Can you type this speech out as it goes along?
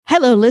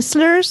Hello,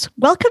 listeners.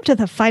 Welcome to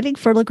the Finding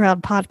Fertile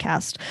Ground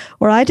podcast,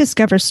 where I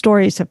discover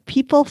stories of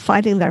people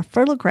finding their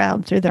fertile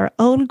ground through their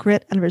own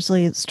grit and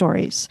resilience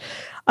stories.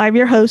 I'm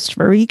your host,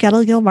 Marie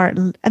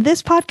Gettle-Gilmartin, and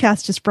this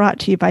podcast is brought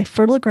to you by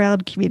Fertile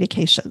Ground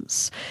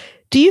Communications.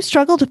 Do you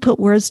struggle to put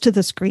words to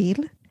the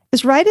screen?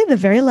 Is writing the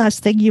very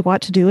last thing you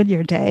want to do in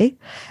your day?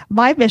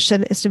 My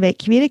mission is to make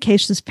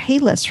communications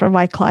painless for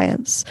my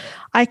clients.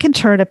 I can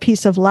turn a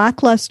piece of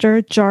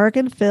lackluster,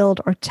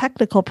 jargon-filled, or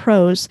technical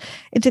prose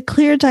into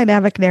clear,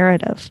 dynamic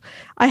narrative.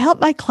 I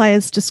help my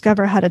clients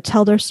discover how to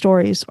tell their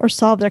stories or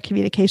solve their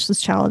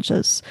communications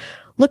challenges.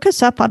 Look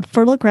us up on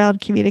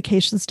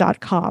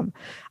fertilegroundcommunications.com.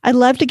 I'd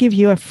love to give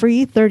you a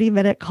free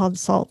 30-minute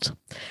consult.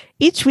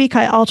 Each week,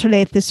 I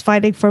alternate this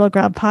Finding Fertile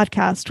Ground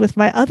podcast with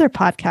my other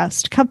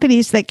podcast,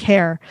 Companies That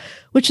Care,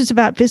 which is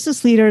about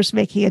business leaders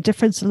making a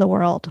difference in the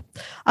world.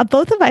 On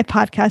both of my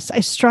podcasts, I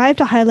strive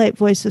to highlight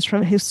voices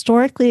from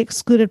historically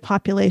excluded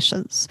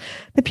populations,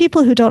 the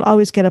people who don't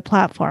always get a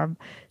platform.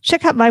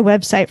 Check out my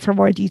website for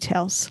more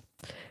details.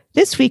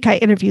 This week, I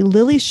interview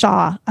Lily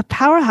Shaw, a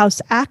powerhouse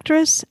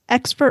actress,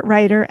 expert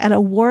writer, and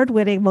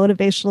award-winning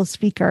motivational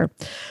speaker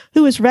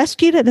who was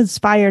rescued and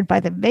inspired by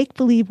the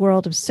make-believe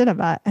world of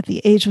cinema at the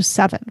age of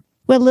 7.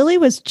 When Lily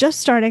was just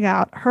starting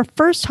out, her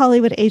first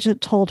Hollywood agent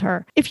told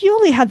her, if you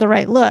only had the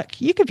right look,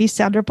 you could be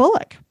Sandra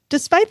Bullock.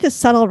 Despite this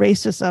subtle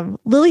racism,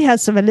 Lily had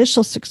some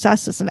initial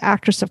success as an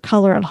actress of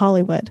color in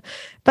Hollywood,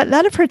 but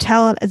none of her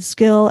talent and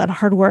skill and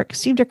hard work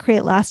seemed to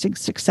create lasting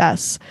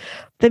success.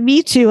 The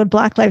Me Too and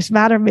Black Lives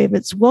Matter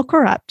movements woke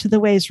her up to the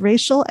ways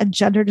racial and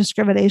gender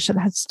discrimination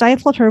had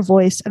stifled her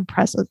voice and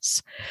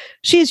presence.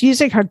 She is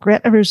using her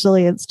grit and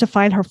resilience to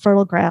find her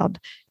fertile ground,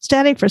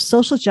 standing for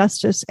social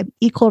justice and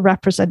equal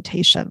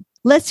representation.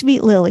 Let's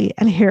meet Lily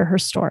and hear her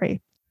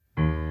story.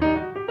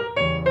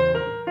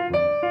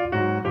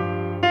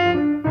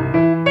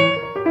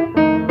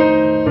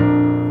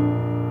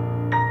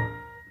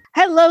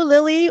 Hello,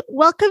 Lily.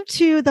 Welcome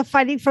to the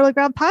Finding Fertile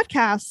Ground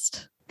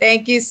podcast.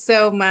 Thank you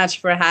so much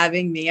for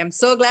having me. I'm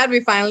so glad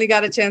we finally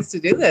got a chance to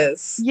do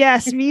this.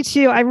 Yes, me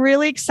too. I'm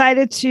really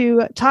excited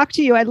to talk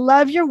to you. I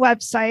love your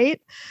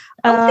website.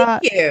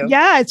 Thank you.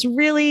 Yeah, it's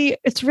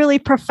really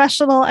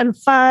professional and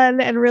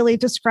fun and really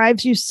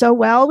describes you so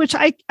well, which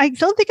I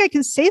don't think I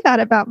can say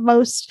that about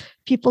most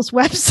people's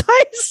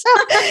websites.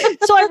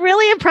 So I'm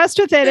really impressed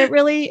with it. It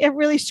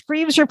really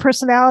screams your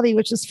personality,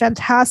 which is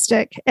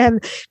fantastic.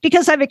 And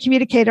because I'm a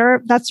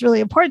communicator, that's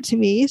really important to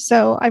me.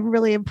 So I'm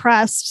really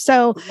impressed.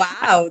 So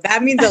wow,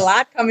 that means a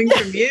lot coming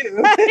from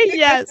you.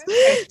 Yes.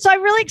 So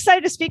I'm really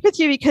excited to speak with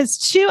you because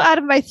 2 out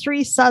of my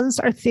 3 sons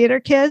are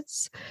theater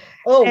kids.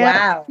 Oh,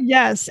 wow.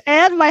 Yes.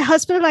 And my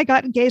husband and I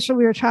got engaged when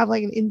we were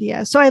traveling in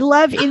India. So I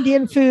love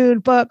Indian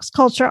food, books,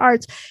 culture,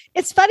 arts.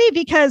 It's funny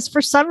because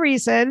for some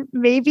reason,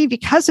 maybe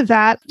because of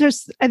that,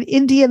 there's an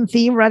Indian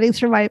theme running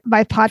through my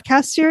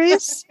podcast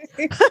series.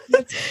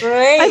 That's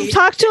great. I've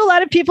talked to a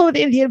lot of people with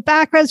Indian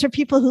backgrounds or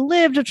people who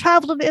lived or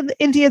traveled in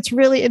India. It's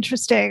really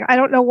interesting. I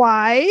don't know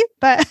why,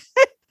 but...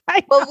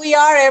 Well, we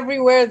are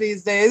everywhere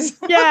these days.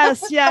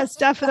 Yes,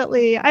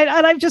 definitely.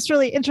 I'm just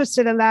really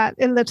interested in that,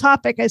 in the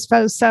topic, I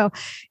suppose. So,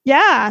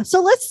 yeah.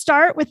 So let's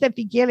start with the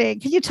beginning.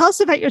 Can you tell us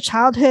about your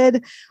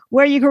childhood,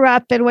 where you grew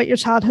up and what your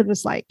childhood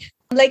was like?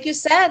 Like you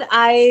said,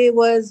 I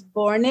was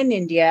born in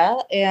India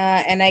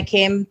and I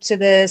came to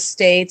the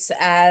States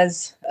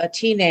as a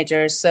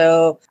teenager.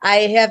 So I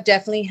have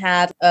definitely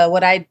had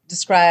what I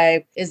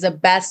describe is the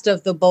best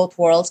of the both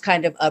worlds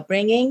kind of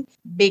upbringing,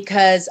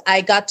 because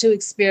I got to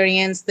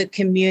experience the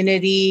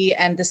community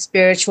and the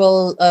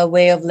spiritual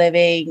way of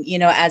living,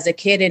 as a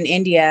kid in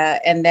India.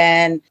 And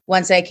then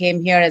once I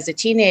came here as a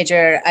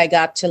teenager, I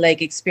got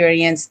to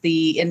experience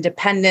the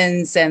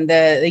independence and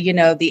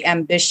the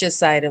ambitious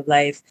side of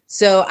life.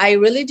 So I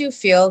really do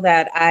feel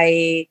that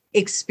I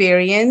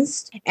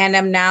experienced and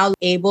I'm now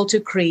able to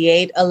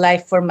create a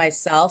life for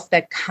myself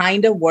that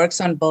kind of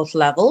works on both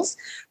levels,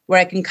 where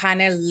I can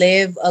kind of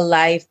live a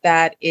life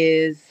that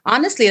is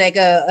honestly like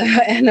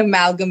an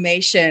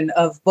amalgamation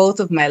of both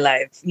of my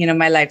life,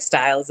 my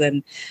lifestyles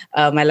and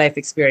my life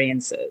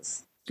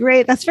experiences.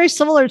 Great. That's very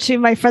similar to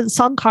my friend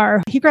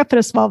Sankar. He grew up in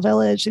a small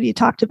village and he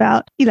talked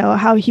about,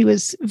 how he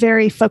was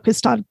very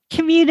focused on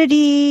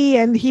community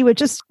and he would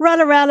just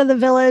run around in the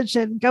village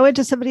and go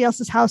into somebody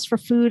else's house for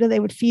food and they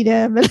would feed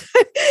him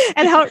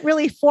and how it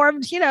really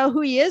formed,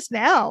 who he is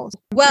now.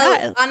 Well,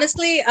 yeah.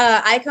 Honestly,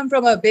 I come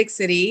from a big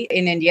city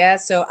in India,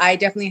 so I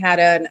definitely had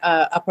an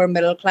upper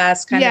middle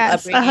class kind of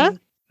upbringing. Uh-huh.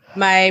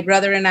 My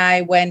brother and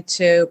I went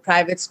to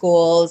private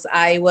schools.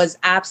 I was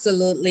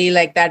absolutely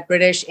like that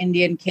British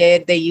Indian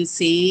kid that you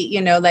see,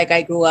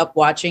 I grew up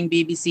watching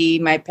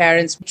BBC. My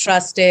parents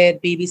trusted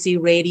BBC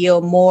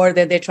radio more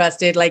than they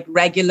trusted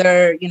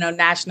regular,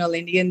 national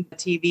Indian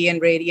TV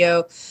and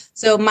radio.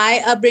 So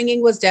my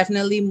upbringing was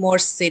definitely more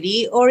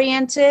city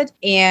oriented.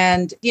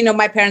 And,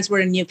 my parents were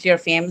a nuclear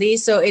family.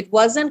 So it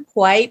wasn't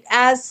quite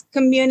as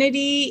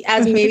community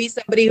as maybe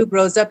somebody who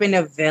grows up in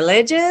a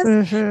village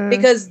is,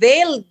 because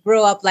they'll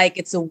grow up like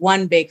it's a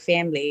one big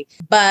family.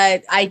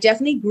 But I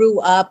definitely grew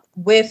up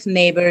with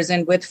neighbors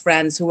and with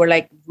friends who were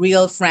like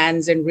real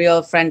friends and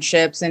real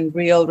friendships and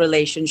real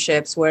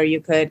relationships where you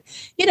could,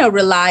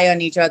 rely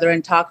on each other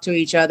and talk to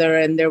each other.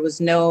 And there was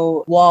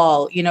no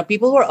wall.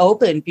 People were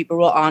open. People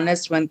were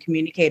honest when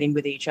communicating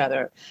with each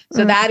other.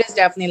 So that is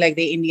definitely like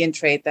the Indian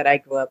trait that I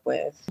grew up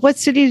with. What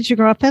city did you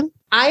grow up in?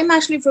 I'm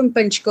actually from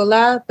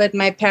Panchkula, but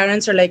my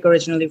parents are like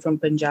originally from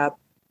Punjab.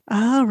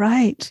 Oh,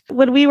 right.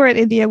 When we were in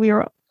India,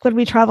 when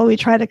we travel, we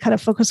try to kind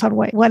of focus on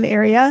one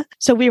area.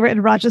 So we were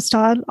in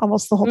Rajasthan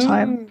almost the whole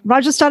time.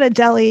 Rajasthan and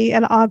Delhi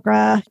and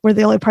Agra were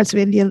the only parts of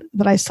India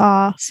that I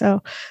saw.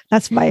 So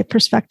that's my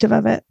perspective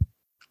of it.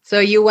 So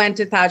you went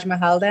to Taj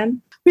Mahal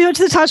then? We went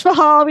to the Taj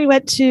Mahal. We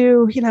went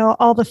to,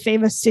 all the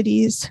famous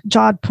cities,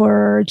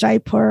 Jodhpur,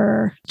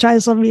 Jaipur,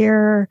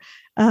 Jaisalmer.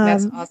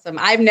 That's awesome.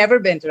 I've never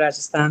been to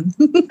Rajasthan.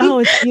 Oh,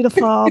 it's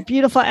beautiful.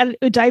 Beautiful. And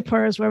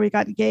Udaipur is where we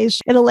got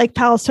engaged in a Lake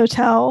Palace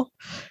hotel.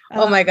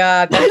 Oh my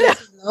God.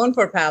 That's known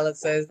for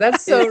palaces.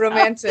 That's so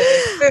romantic.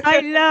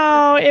 I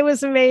know. It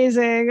was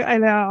amazing. I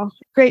know.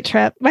 Great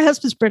trip. My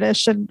husband's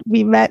British and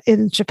we met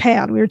in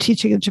Japan. We were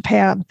teaching in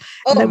Japan.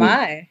 Oh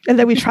my. And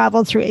then we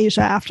traveled through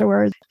Asia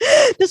afterwards.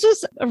 This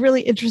was a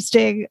really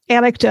interesting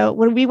anecdote.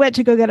 When we went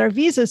to go get our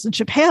visas in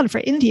Japan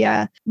for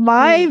India,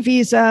 my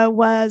visa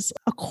was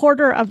a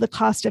quarter of the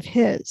cost of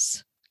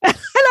his. And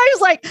I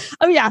was like,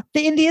 oh yeah,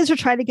 the Indians are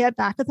trying to get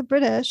back at the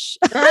British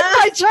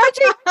by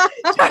charging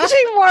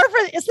more for,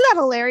 isn't that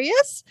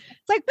hilarious?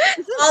 It's like,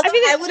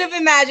 I would have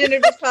imagined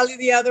it was probably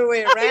the other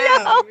way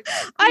around.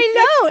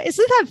 I know.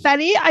 Isn't that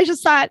funny? I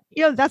just thought,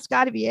 that's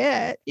got to be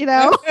it,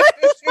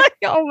 It's like,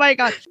 oh my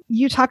God.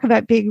 You talk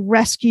about being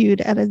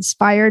rescued and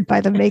inspired by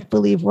the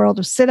make-believe world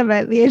of cinema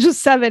at the age of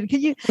 7.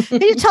 Can you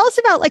tell us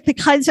about like the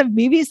kinds of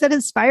movies that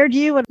inspired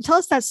you and tell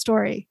us that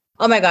story?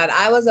 Oh my God,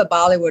 I was a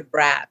Bollywood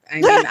brat. I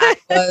mean, I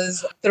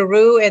was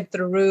through and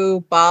through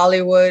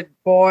Bollywood,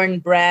 born,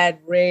 bred,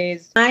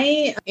 raised.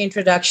 My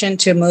introduction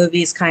to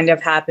movies kind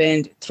of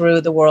happened through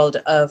the world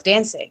of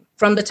dancing.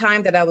 From the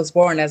time that I was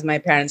born, as my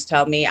parents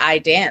tell me, I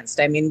danced.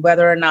 I mean,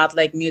 whether or not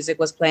like music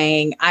was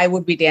playing, I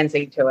would be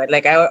dancing to it.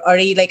 Like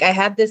I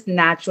had this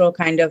natural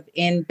kind of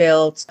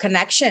inbuilt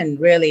connection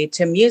really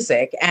to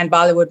music. And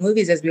Bollywood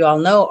movies, as we all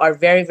know, are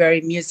very,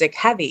 very music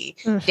heavy,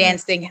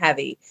 dancing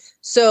heavy.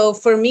 So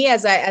for me,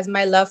 as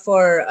my love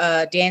for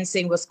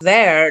dancing was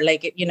there,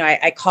 like,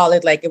 I call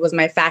it like it was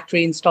my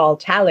factory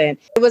installed talent.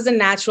 It was a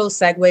natural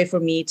segue for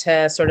me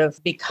to sort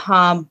of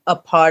become a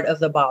part of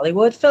the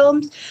Bollywood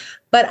films.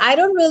 But I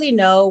don't really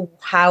know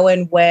how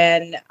and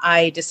when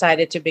I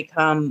decided to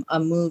become a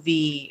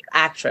movie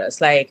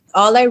actress. Like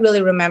all I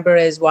really remember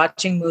is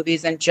watching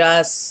movies and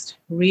just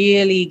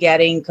really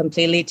getting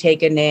completely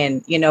taken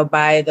in,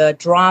 by the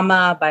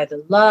drama, by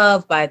the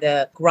love, by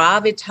the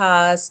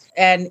gravitas.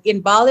 And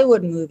in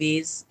Bollywood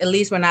movies, at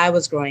least when I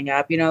was growing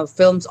up,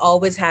 films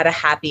always had a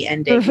happy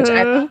ending, which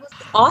I thought was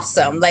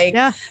awesome.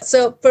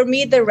 So for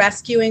me, the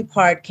rescuing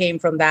part came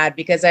from that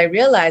because I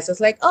realized I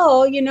was like,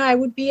 oh, I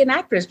would be an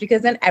actress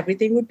because then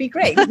everything would be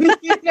great.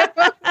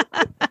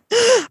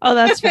 Oh,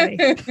 that's funny.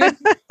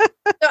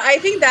 So I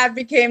think that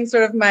became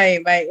sort of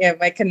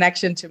my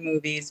connection to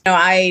movies.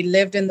 I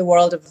lived in the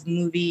world of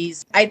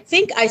movies. I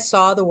think I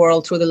saw the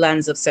world through the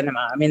lens of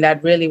cinema. I mean,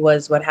 that really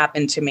was what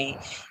happened to me.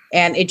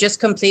 And it just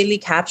completely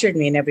captured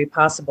me in every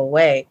possible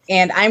way.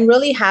 And I'm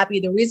really happy.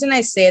 The reason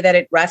I say that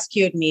it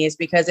rescued me is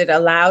because it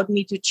allowed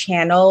me to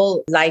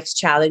channel life's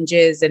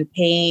challenges and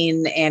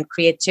pain and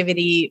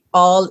creativity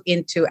all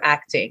into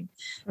acting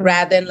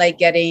rather than like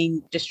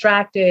getting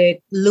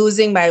distracted,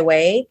 losing my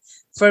way.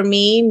 For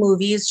me,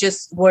 movies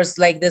just was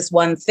like this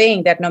one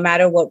thing that no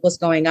matter what was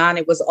going on,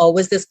 it was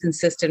always this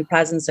consistent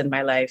presence in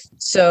my life.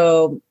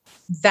 So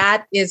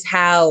that is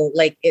how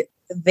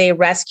they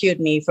rescued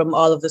me from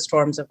all of the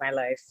storms of my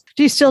life.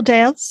 Do you still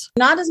dance?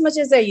 Not as much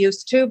as I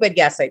used to, but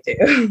yes, I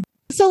do.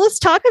 So let's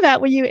talk about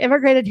when you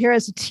immigrated here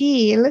as a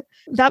teen.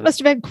 That must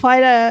have been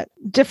quite a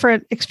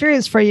different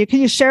experience for you.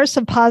 Can you share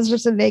some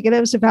positives and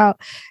negatives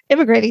about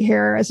immigrating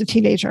here as a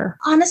teenager?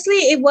 Honestly,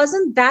 it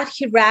wasn't that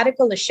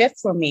radical a shift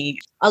for me.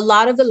 A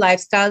lot of the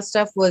lifestyle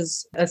stuff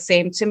was the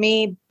same to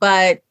me,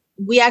 but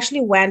we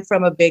actually went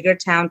from a bigger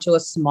town to a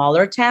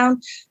smaller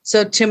town.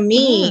 So to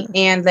me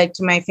and like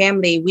to my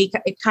family,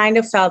 it kind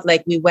of felt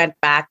like we went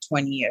back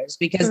 20 years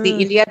because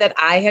the India that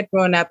I had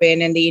grown up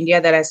in and the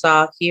India that I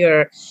saw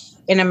here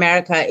in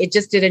America, it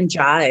just didn't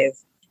jive.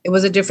 It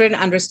was a different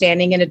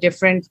understanding and a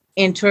different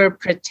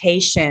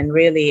interpretation,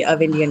 really,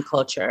 of Indian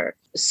culture.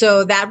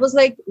 So that was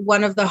like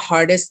one of the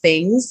hardest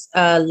things.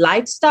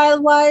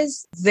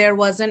 Lifestyle-wise, there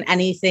wasn't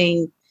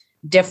anything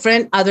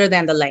different other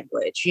than the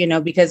language,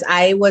 because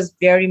I was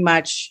very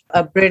much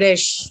a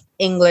British,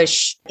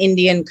 English,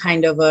 Indian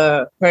kind of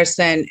a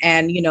person.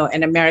 And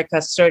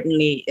America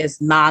certainly is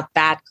not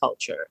that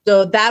culture.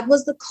 So that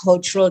was the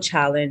cultural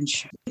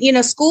challenge.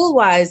 School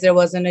wise, there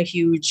wasn't a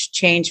huge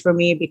change for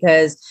me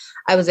because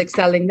I was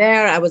excelling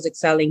there. I was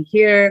excelling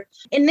here.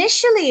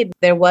 Initially,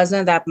 there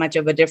wasn't that much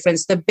of a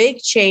difference. The big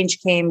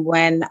change came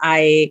when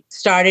I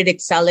started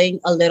excelling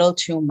a little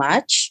too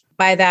much.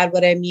 By that,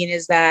 what I mean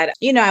is that,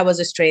 I was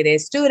a straight A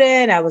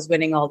student. I was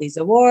winning all these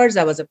awards.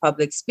 I was a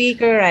public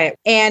speaker.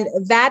 And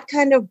that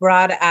kind of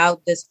brought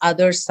out this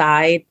other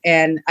side.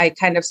 And I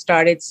kind of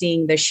started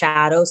seeing the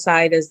shadow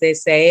side, as they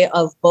say,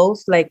 of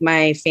both like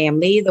my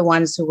family, the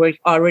ones who were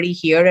already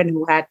here and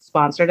who had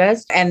sponsored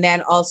us, and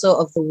then also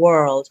of the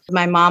world.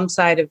 My mom's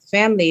side of the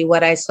family,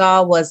 what I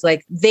saw was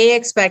like they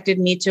expected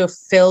me to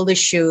fill the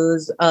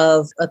shoes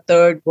of a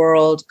third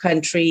world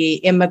country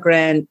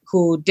immigrant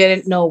who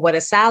didn't know what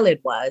a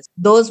salad was.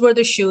 Those were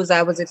the shoes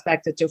I was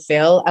expected to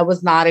fill. I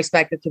was not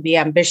expected to be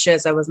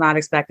ambitious. I was not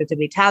expected to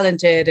be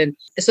talented. And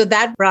so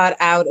that brought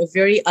out a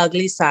very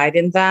ugly side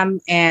in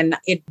them. And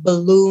it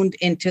ballooned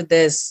into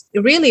this,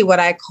 really what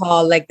I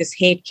call like this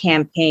hate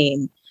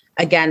campaign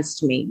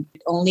against me.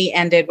 It only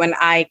ended when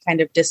I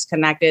kind of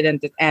disconnected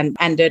and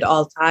ended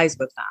all ties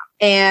with them.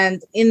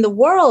 And in the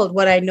world,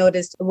 what I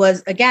noticed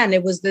was, again,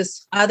 it was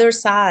this other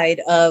side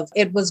of,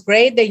 it was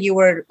great that you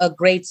were a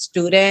great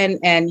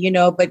student and,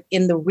 but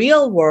in the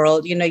real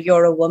world,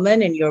 you're a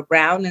woman and you're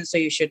brown. And so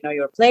you should know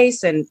your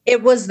place. And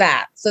it was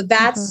that. So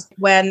that's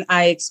when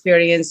I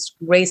experienced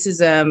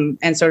racism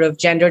and sort of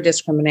gender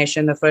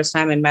discrimination the first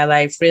time in my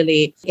life,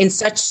 really in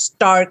such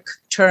stark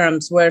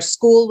terms, where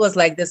school was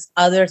like this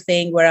other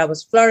thing where I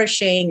was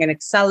flourishing and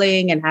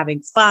excelling and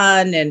having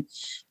fun. And,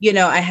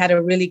 I had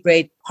a really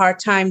great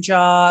part-time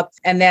job.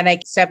 And then I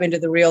step into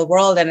the real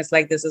world and it's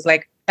like, this is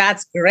like,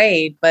 that's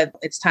great, but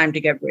it's time to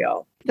get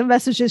real. The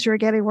messages you were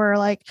getting were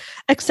like,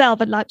 excel,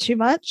 but not too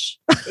much.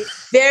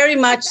 Very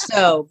much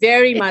so.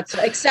 Very much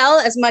so. Excel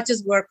as much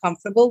as we're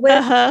comfortable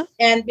with.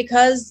 And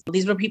because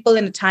these were people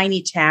in a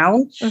tiny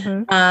town,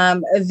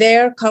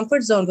 their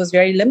comfort zone was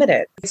very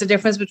limited. It's a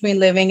difference between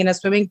living in a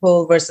swimming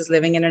pool versus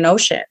living in an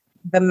ocean.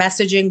 The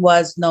messaging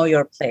was know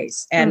your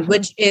place, and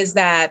which is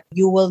that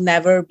you will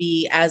never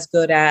be as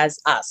good as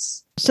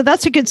us. So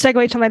that's a good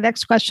segue to my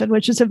next question,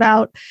 which is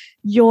about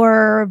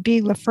your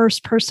being the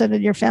first person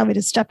in your family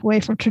to step away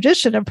from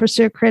tradition and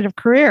pursue a creative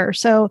career.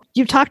 So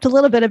you've talked a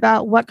little bit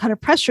about what kind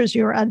of pressures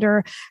you were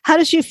under. How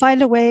did you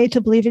find a way to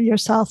believe in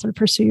yourself and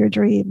pursue your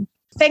dream?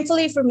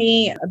 Thankfully for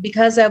me,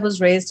 because I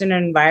was raised in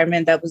an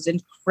environment that was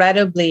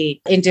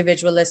incredibly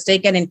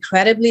individualistic and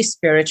incredibly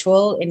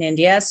spiritual in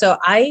India. So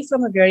I,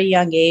 from a very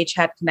young age,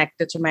 had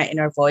connected to my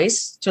inner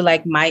voice, to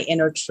like my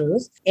inner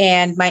truth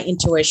and my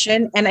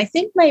intuition. And I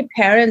think my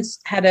parents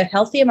had a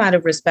healthy amount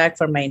of respect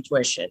for my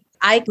intuition.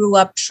 I grew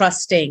up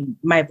trusting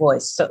my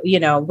voice, so,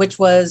 which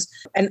was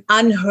an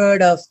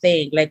unheard of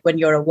thing. Like when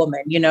you're a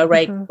woman,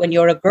 right? When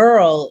you're a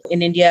girl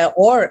in India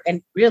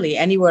and really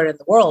anywhere in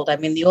the world, I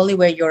mean, the only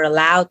way you're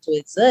allowed to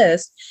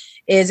exist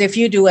is if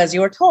you do as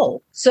you're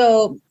told.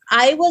 So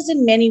I was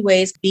in many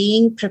ways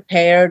being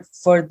prepared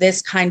for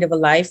this kind of a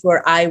life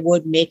where I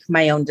would make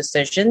my own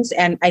decisions.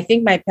 And I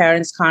think my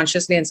parents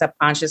consciously and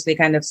subconsciously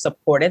kind of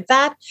supported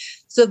that.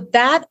 So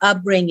that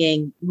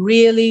upbringing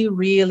really,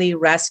 really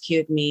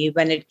rescued me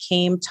when it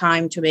came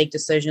time to make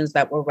decisions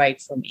that were right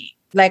for me.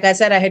 Like I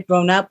said, I had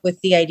grown up with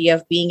the idea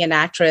of being an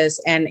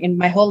actress. And in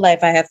my whole life,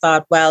 I had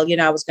thought, well,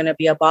 I was going to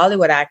be a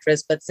Bollywood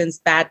actress. But since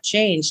that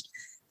changed,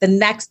 the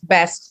next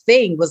best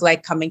thing was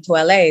like coming to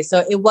LA.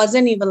 So it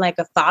wasn't even like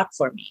a thought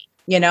for me.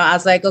 I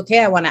was like, okay,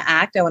 I want to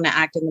act. I want to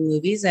act in the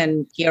movies.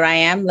 And here I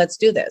am. Let's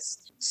do this.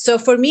 So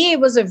for me, it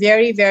was a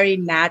very, very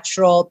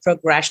natural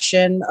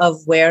progression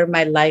of where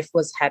my life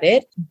was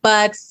headed.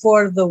 But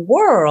for the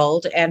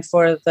world and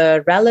for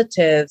the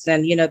relatives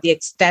and, the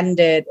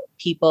extended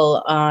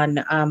people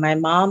on my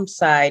mom's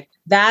side,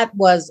 that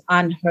was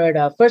unheard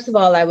of. First of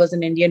all, I was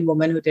an Indian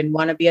woman who didn't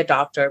want to be a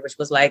doctor, which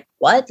was like,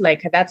 what?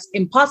 Like, that's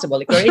impossible.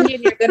 If you're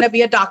Indian, you're going to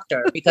be a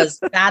doctor because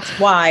that's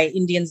why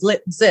Indians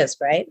exist,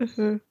 right?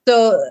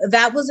 So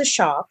that was a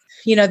shock.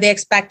 They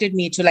expected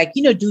me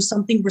to do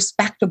something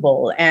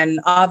respectable. And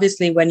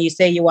obviously, when you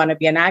say you want to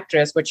be an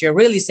actress, what you're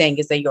really saying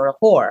is that you're a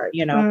whore,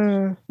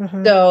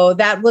 So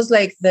that was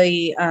like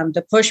the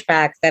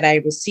pushback that I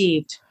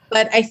received.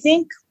 But I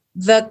think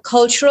the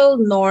cultural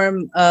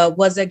norm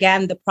was,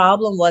 again, the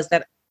problem was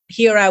that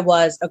here I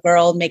was, a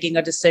girl making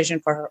a decision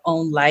for her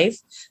own life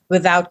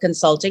without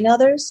consulting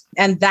others.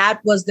 And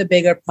that was the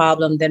bigger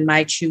problem than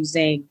my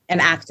choosing an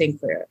acting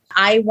career.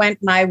 I went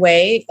my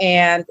way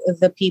and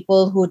the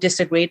people who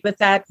disagreed with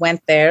that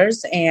went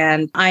theirs.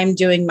 And I'm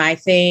doing my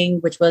thing,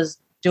 which was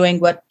doing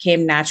what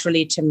came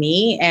naturally to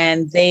me.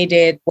 And they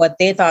did what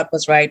they thought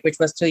was right, which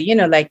was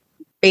to,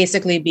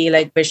 basically be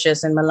like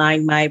vicious and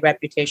malign my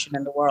reputation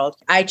in the world.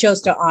 I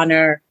chose to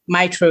honor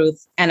my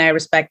truth, and I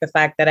respect the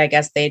fact that I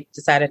guess they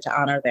decided to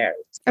honor theirs.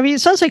 I mean,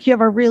 it sounds like you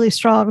have a really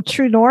strong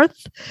true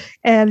north,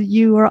 and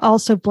you are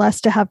also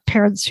blessed to have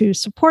parents who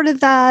supported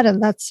that.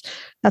 And that's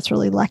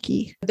really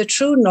lucky. The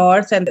true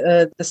north and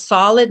the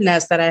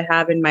solidness that I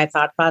have in my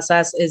thought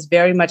process is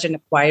very much an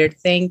acquired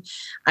thing.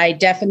 I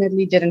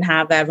definitely didn't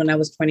have that when I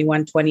was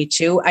 21,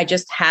 22. I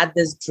just had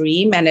this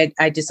dream and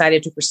I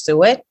decided to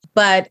pursue it.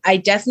 But I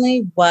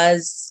definitely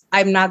was,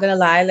 I'm not going to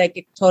lie, like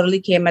it totally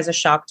came as a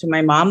shock to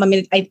my mom. I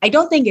mean, I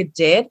don't think it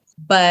did,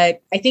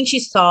 but I think she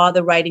saw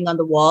the writing on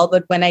the wall.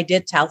 But when I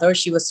did tell her,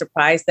 she was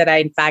surprised that I,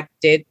 in fact,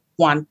 did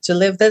want to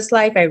live this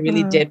life. I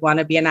really did want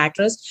to be an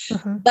actress.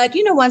 But,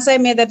 once I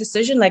made that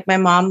decision, like my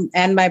mom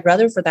and my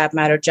brother, for that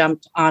matter,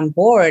 jumped on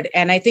board.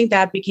 And I think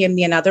that became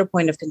another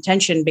point of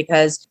contention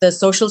because the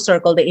social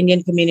circle, the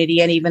Indian community,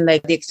 and even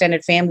like the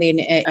extended family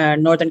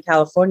in Northern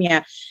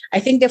California, I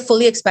think they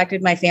fully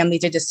expected my family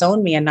to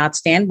disown me and not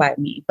stand by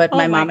me. But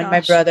my mom and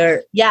my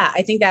brother,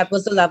 I think that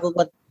was the level.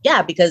 But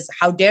because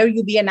how dare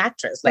you be an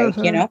actress? Like,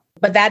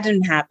 but that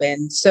didn't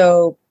happen.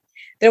 So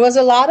there was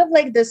a lot of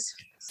like this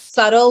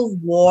subtle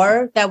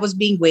war that was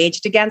being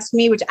waged against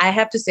me, which I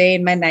have to say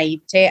in my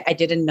naivete, I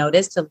didn't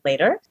notice till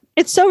later.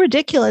 It's so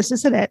ridiculous,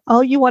 isn't it?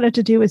 All you wanted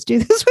to do is do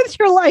this with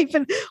your life.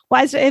 And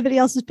why is it anybody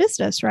else's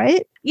business,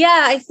 right?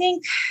 Yeah, I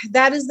think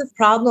that is the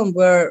problem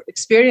we're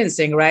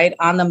experiencing, right?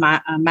 On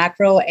the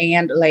macro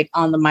and like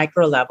on the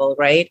micro level,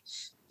 right?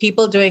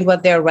 People doing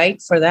what they're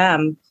right for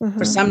them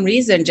for some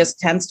reason just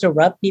tends to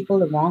rub people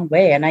the wrong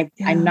way. And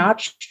I'm not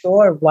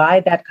sure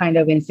why that kind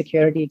of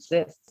insecurity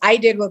exists. I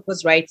did what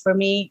was right for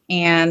me.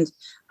 And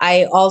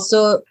I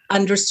also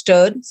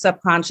understood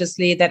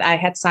subconsciously that I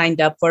had signed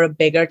up for a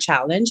bigger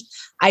challenge.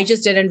 I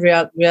just didn't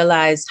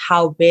realize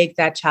how big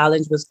that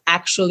challenge was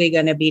actually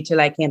going to be till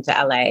I came to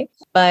LA.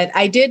 But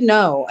I did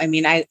know, I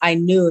mean, I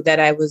knew that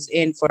I was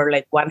in for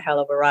like one hell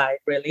of a ride,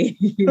 really.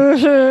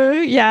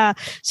 Yeah.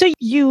 So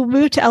you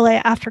moved to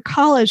LA after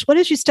college. What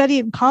did you study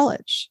in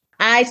college?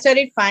 I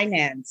studied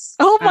finance.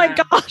 Oh my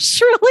gosh,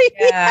 really?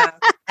 Yeah,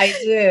 I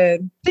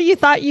did. So you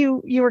thought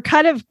you were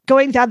kind of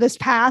going down this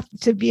path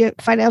to be a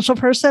financial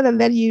person, and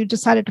then you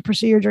decided to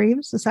pursue your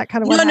dreams? Is that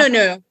kind of what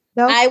happened?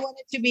 No. I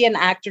wanted to be an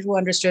actor who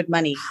understood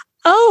money.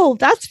 Oh,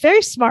 that's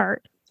very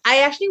smart. I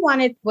actually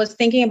was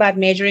thinking about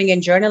majoring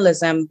in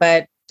journalism,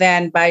 but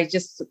then by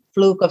just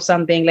fluke of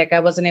something, like I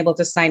wasn't able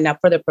to sign up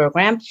for the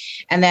program.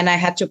 And then I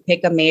had to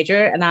pick a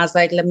major and I was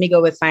like, let me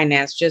go with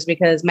finance just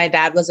because my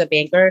dad was a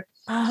banker.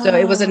 So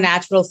it was a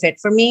natural fit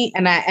for me.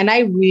 And I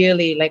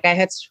really, like, I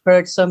had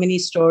heard so many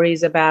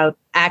stories about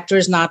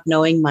actors not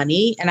knowing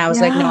money. And I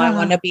was like, no, I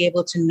want to be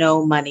able to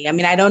know money. I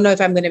mean, I don't know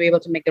if I'm going to be able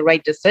to make the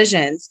right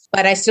decisions,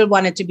 but I still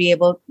wanted to be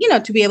able,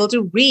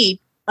 to read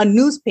a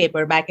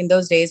newspaper. Back in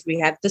those days, we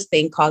had this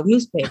thing called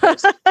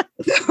newspapers.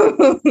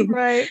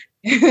 Right.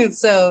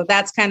 So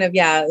that's kind of,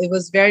 it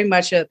was very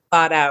much a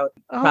thought out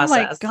process.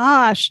 Oh my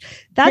gosh.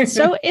 That's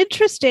so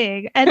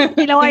interesting. And,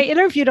 I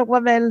interviewed a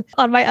woman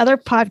on my other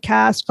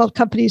podcast called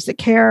Companies That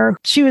Care.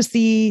 She was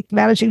the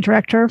managing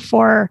director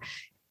for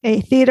a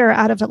theater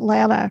out of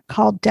Atlanta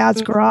called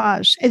Dad's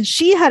Garage. And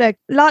she had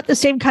not the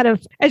same kind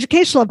of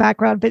educational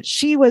background, but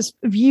she was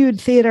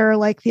viewed theater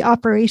like the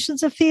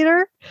operations of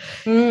theater.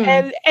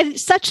 And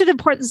it's such an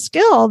important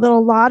skill that a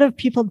lot of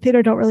people in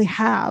theater don't really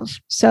have.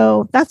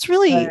 So that's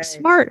really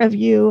smart of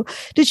you.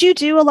 Did you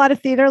do a lot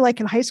of theater like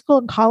in high school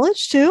and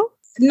college too?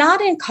 Not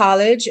in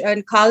college.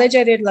 In college,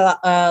 I did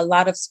a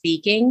lot of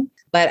speaking,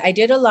 but I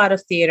did a lot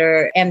of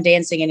theater and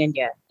dancing in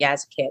India. Yeah,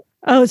 as a kid.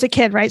 Oh, as a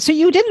kid, right? So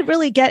you didn't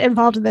really get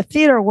involved in the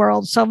theater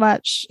world so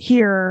much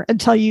here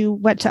until you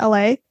went to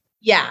LA?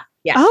 Yeah.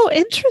 Oh,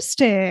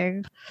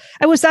 interesting.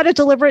 And was that a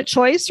deliberate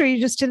choice or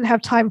you just didn't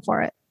have time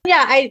for it?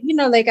 Yeah, I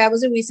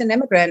was a recent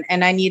immigrant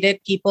and I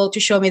needed people to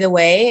show me the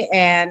way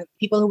and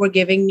people who were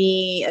giving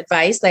me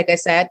advice, like I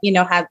said,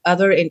 had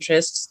other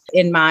interests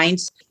in mind.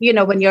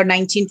 When you're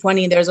 19,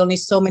 20, there's only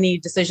so many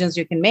decisions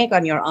you can make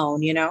on your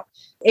own,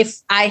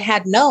 If I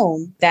had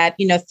known that,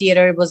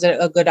 theater was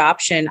a good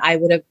option, I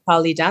would have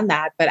probably done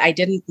that, but I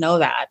didn't know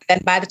that.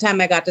 And by the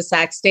time I got to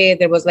Sac State,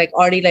 there was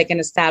already an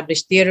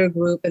established theater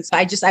group. And so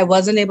I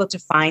wasn't able to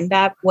find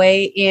that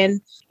way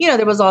in.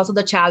 There was also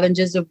the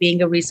challenges of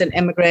being a recent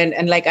immigrant.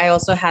 And I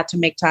also had to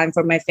make time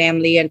for my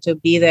family and to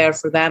be there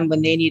for them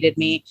when they needed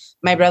me.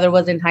 My brother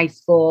was in high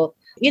school.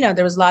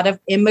 There was a lot of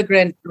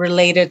immigrant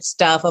related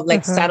stuff of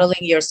settling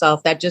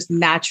yourself that just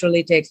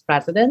naturally takes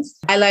precedence.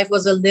 My life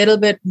was a little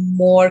bit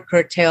more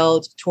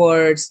curtailed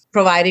towards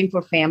providing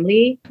for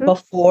family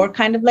before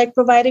kind of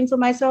providing for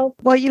myself.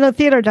 Well,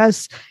 theater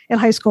does in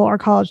high school or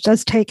college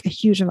does take a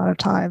huge amount of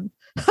time.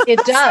 It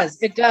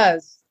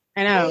does.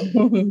 I know.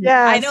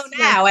 Yeah, I know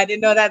now. I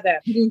didn't know that then.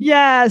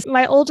 Yes.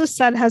 My oldest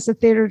son has a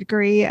theater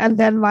degree. And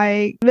then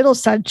my middle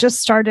son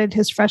just started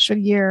his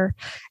freshman year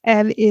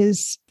and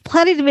is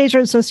planning to major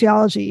in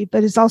sociology,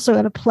 but is also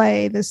in a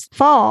play this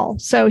fall.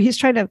 So he's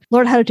trying to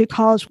learn how to do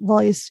college while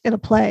he's in a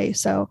play.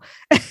 So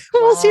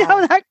we'll see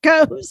how that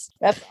goes.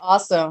 That's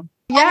awesome.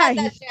 If I had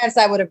that chance,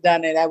 I would have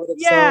done it. I would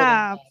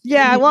have.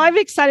 Yeah. Well, I'm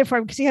excited for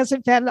him because he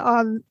hasn't been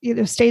on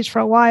stage for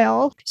a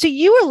while. So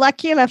you were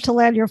lucky enough to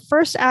land your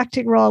first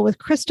acting role with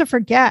Christopher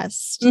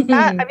Guest.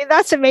 Mm-hmm.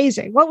 That's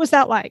amazing. What was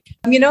that like?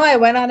 I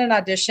went on an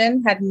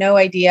audition, had no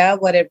idea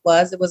what it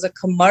was. It was a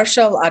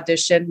commercial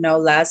audition, no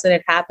less. And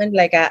it happened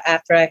like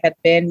after I had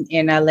been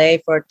in LA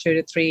for 2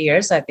 to 3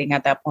 years, I think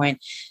at that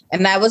point.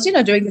 And I was,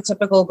 doing the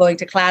typical going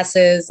to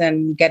classes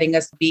and getting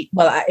us beat.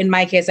 Well, in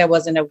my case, I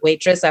wasn't a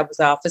waitress. I was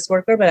an office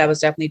worker, but I was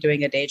definitely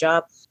doing a day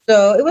job.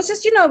 So it was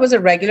just, it was a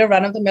regular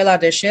run of the mill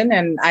audition.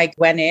 And I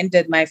went in,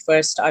 did my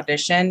first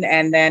audition,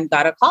 and then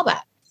got a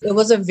callback. It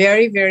was a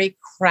very, very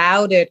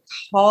crowded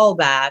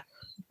callback.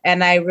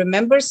 And I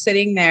remember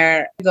sitting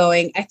there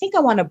going, I think I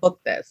want to book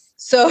this.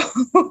 So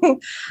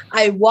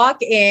I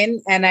walk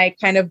in and I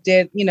kind of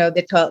did,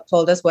 they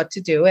told us what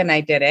to do and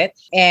I did it.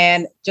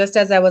 And just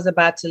as I was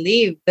about to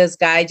leave, this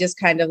guy just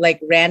kind of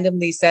like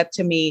randomly said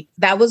to me,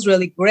 that was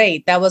really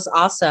great. That was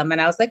awesome.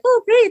 And I was like,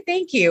 oh, great.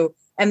 Thank you.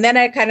 And then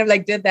I kind of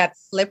like did that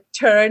flip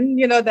turn,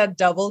 that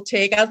double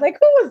take. I was like,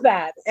 who was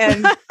that?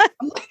 And,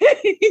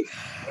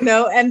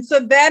 and so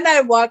then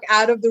I walk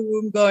out of the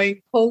room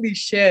going, holy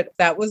shit,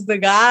 that was the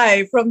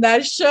guy from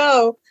that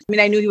show. I mean,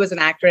 I knew he was an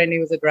actor and he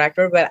was a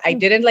director, but I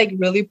didn't like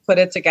really put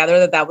it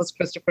together that was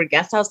Christopher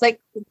Guest. I was like,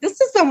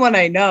 this is someone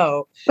I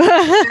know.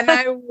 And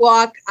I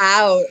walk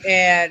out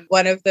and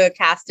one of the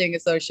casting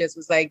associates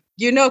was like,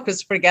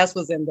 Christopher Guest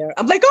was in there.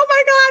 I'm like, oh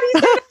my God,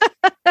 he's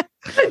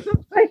in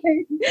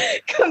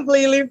it.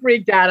 Completely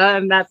freaked out.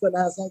 And that's when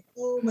I was like,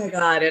 oh my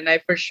God. And I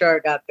for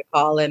sure got the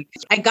call. And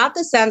I got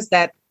the sense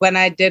that when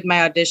I did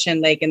my audition,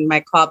 like in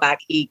my callback,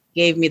 he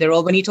gave me the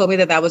role. When he told me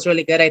that was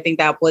really good, I think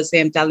that was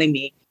him telling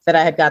me that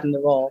I had gotten the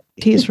role.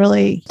 He's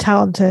really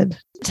talented.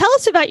 Tell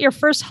us about your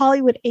first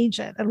Hollywood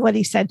agent and what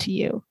he said to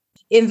you.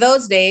 In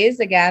those days,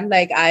 again,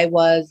 like I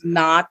was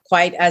not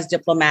quite as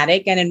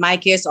diplomatic. And in my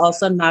case,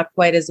 also not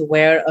quite as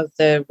aware of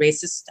the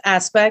racist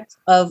aspect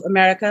of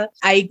America.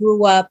 I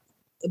grew up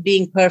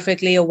being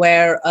perfectly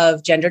aware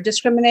of gender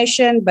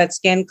discrimination, but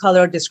skin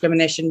color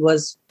discrimination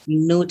was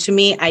new to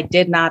me. I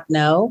did not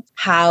know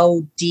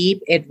how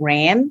deep it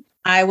ran.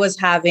 I was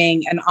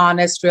having an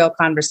honest, real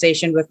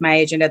conversation with my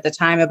agent at the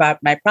time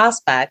about my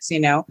prospects,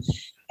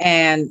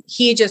 and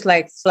he just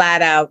like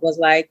flat out was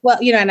like, well,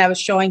 and I was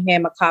showing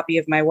him a copy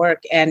of my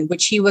work and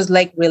which he was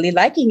like really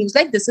liking. He was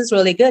like, this is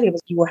really good.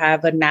 You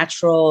have a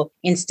natural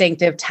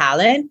instinctive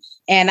talent.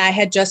 And I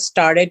had just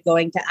started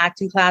going to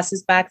acting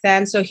classes back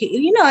then. So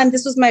he, and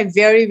this was my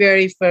very,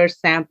 very first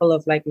sample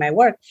of like my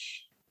work.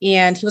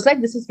 And he was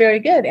like, this is very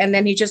good. And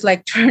then he just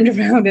like turned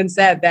around and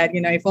said that,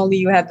 if only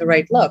you had the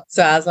right look.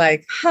 So I was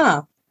like,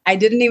 I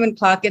didn't even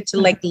clock it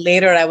till like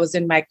later. I was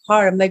in my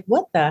car. I'm like,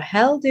 what the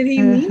hell did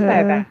he mean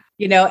by that?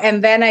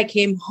 And then I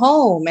came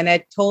home and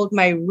I told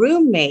my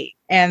roommate.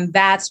 And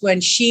that's when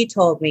she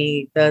told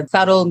me the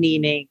subtle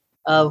meaning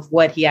of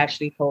what he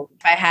actually told me.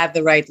 If I had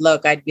the right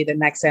look, I'd be the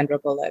next Sandra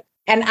Bullock.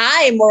 And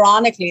I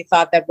moronically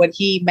thought that what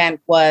he meant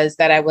was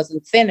that I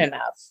wasn't thin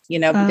enough,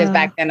 because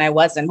back then I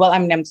wasn't. Well, I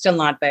mean, I'm still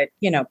not, but,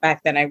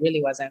 back then I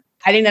really wasn't.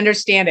 I didn't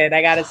understand it,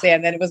 I got to say.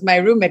 And then it was my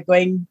roommate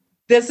going,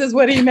 this is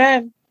what he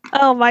meant.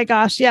 Oh my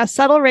gosh. Yeah.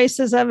 Subtle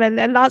racism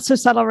and not so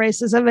subtle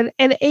racism.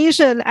 And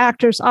Asian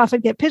actors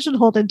often get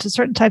pigeonholed into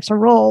certain types of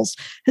roles.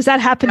 Has that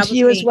happened to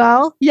you as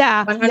well?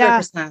 Yeah.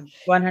 100%.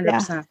 100%.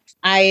 Yeah.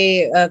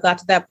 I got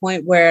to that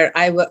point where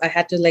I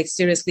had to like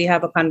seriously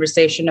have a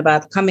conversation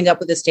about coming up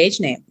with a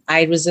stage name.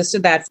 I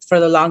resisted that for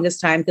the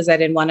longest time because I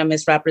didn't want to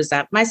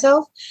misrepresent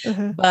myself.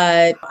 Mm-hmm.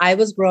 But I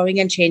was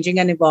growing and changing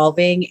and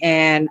evolving.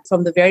 And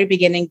from the very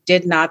beginning,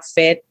 did not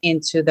fit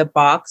into the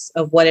box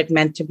of what it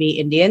meant to be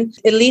Indian,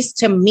 at least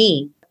to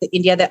me. The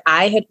India that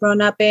I had grown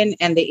up in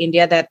and the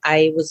India that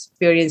I was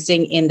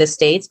experiencing in the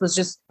States was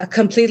just a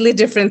completely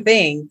different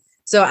thing.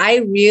 So I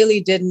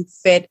really didn't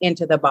fit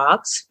into the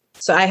box.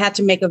 So I had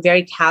to make a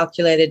very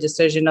calculated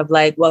decision of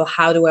like, well,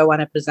 how do I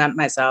want to present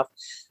myself?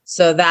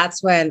 So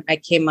that's when I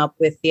came up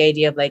with the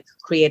idea of like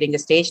creating a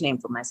stage name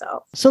for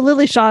myself. So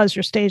Lily Shaw is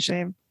your stage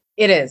name?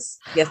 It is.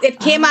 Yes. It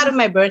came out of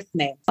my birth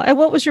name. And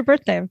what was your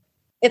birth name?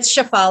 It's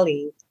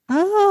Shafali.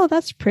 Oh,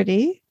 that's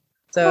pretty.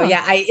 So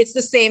yeah, it's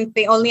the same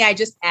thing. Only I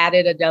just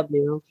added a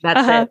W.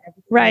 That's it.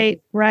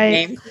 Right.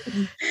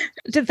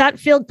 Did that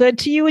feel good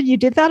to you when you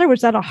did that, or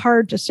was that a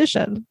hard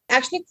decision?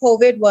 Actually,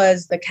 COVID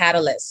was the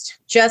catalyst,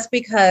 just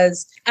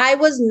because I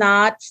was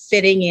not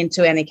fitting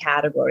into any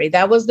category.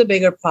 That was the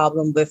bigger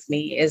problem with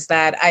me, is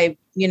that a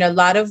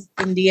lot of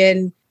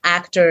Indian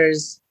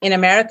actors in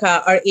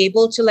America are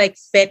able to like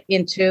fit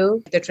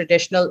into the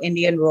traditional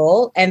Indian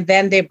role and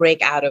then they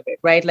break out of it,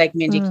 right? Like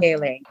Mindy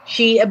Kaling.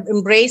 She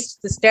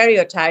embraced the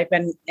stereotype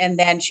and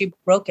then she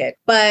broke it.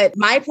 But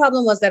my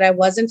problem was that I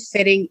wasn't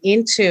fitting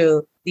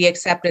into the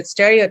accepted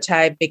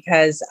stereotype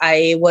because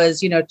I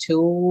was,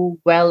 too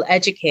well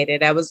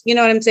educated. I was, what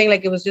I'm saying?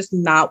 Like it was just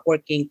not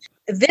working.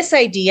 This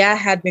idea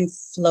had been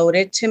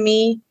floated to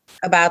me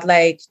about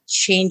like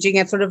changing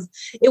and sort of,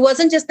 it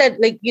wasn't just that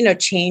like,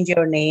 change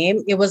your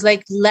name. It was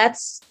like,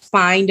 let's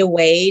find a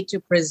way to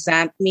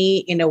present me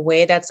in a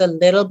way that's a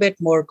little bit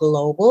more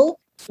global.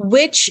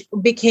 which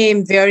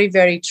became very,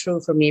 very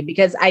true for me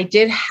because I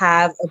did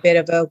have a bit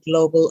of a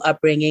global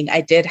upbringing.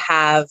 I did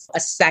have a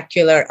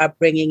secular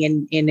upbringing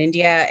in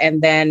India.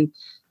 And then,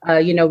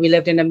 we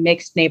lived in a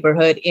mixed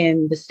neighborhood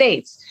in the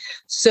States.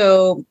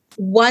 So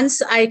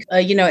once I,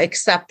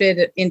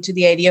 accepted into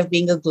the idea of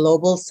being a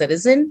global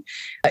citizen,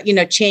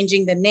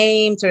 changing the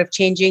name, sort of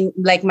changing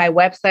like my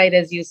website,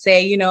 as you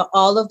say,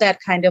 all of that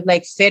kind of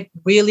like fit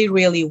really,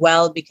 really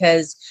well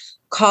because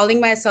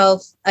calling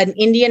myself an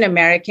Indian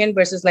American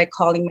versus like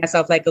calling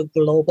myself like a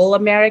global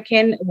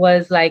American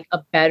was like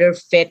a better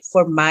fit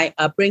for my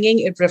upbringing.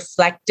 It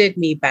reflected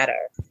me better.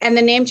 And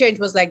the name change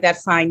was like that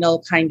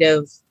final kind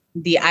of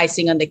the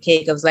icing on the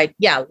cake of like,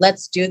 yeah,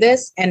 let's do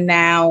this. And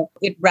now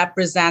it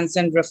represents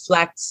and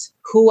reflects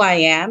who I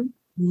am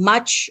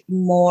much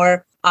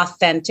more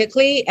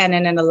authentically and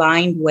in an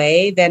aligned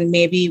way than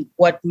maybe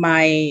what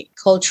my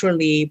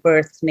culturally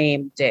birthed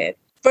name did.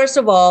 First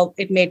of all,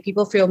 it made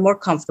people feel more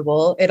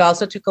comfortable. It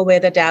also took away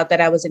the doubt that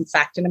I was, in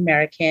fact, an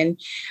American.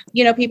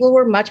 People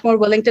were much more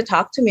willing to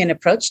talk to me and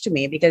approach to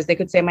me because they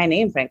could say my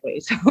name,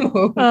 frankly.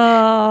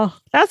 So,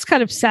 that's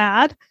kind of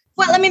sad.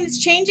 Well, I mean,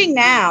 it's changing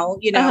now.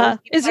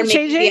 Is it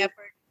changing?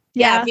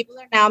 Yeah, people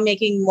are now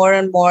making more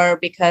and more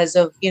because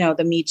of,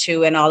 the Me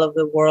Too and all of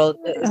the world.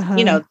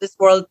 This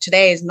world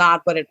today is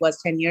not what it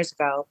was 10 years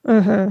ago.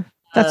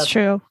 That's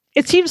true.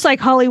 It seems like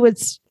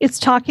Hollywood's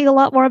talking a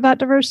lot more about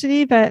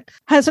diversity, but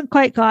hasn't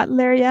quite gotten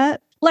there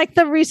yet. Like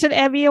the recent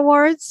Emmy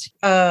Awards.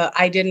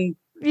 I didn't.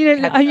 You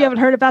haven't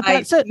heard about that?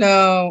 I don't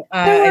know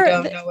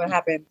what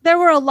happened. There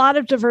were a lot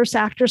of diverse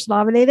actors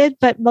nominated,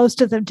 but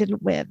most of them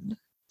didn't win.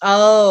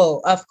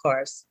 Oh, of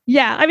course.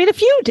 Yeah. I mean, a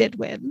few did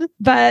win,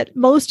 but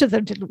most of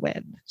them didn't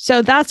win.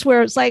 So that's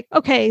where it's like,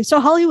 okay,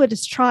 so Hollywood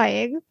is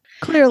trying.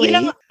 Clearly.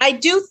 I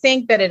do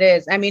think that it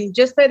is. I mean,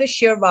 just by the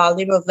sheer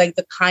volume of like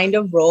the kind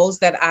of roles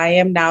that I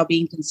am now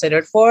being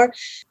considered for,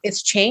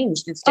 it's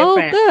changed. It's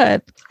different. Oh,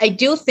 good. I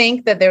do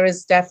think that there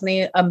is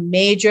definitely a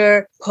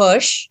major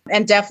push.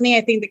 And definitely,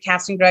 I think the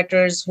casting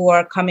directors who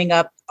are coming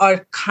up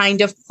are kind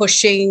of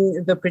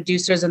pushing the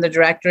producers and the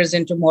directors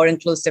into more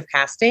inclusive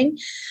casting.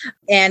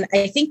 And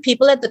I think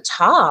people at the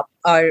top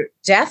are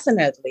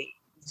definitely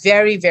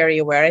very, very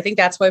aware. I think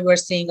that's why we're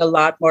seeing a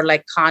lot more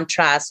like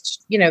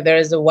contrast. There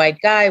is a white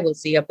guy, we'll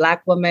see a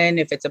black woman.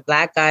 If it's a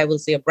black guy, we'll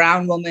see a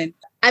brown woman.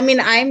 I mean,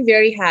 I'm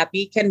very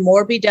happy. Can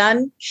more be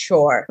done?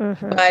 Sure.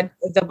 But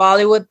the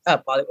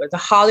the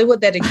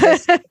Hollywood that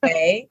exists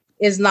today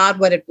is not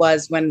what it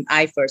was when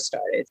I first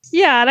started.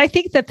 Yeah. And I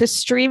think that the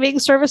streaming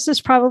services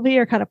probably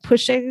are kind of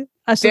pushing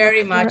us.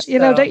 Very much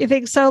so. Don't you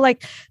think so?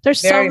 Like there's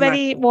so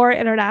many more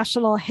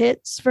international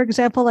hits, for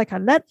example, like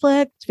on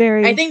Netflix.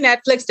 I think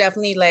Netflix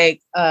definitely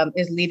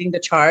is leading the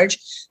charge,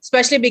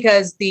 especially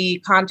because the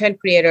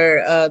content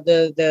creator,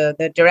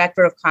 the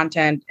director of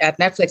content at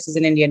Netflix is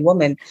an Indian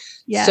woman.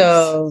 Yes.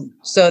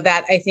 So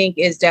that I think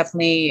is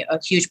definitely a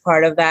huge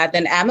part of that.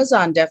 Then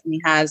Amazon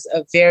definitely has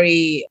a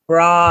very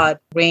broad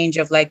range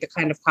of like the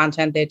kind of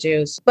content they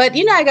do. But,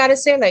 I got to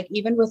say, like,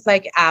 even with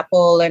like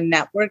Apple and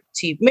network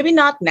TV, maybe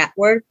not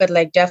network, but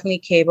like definitely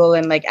cable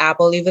and like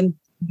Apple, even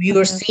we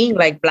were seeing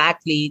like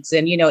Black leads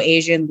and,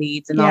 Asian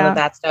leads and all of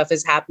that stuff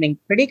is happening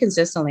pretty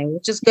consistently,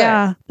 which is good.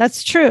 Yeah,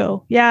 that's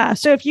true. Yeah.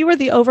 So if you were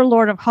the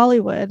overlord of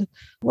Hollywood,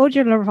 what would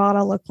your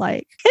Nirvana look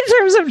like in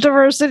terms of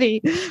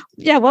diversity?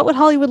 Yeah. What would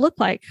Hollywood look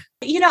like?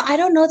 I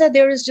don't know that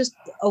there is just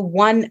a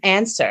one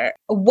answer.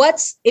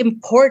 What's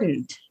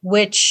important,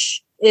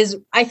 which is,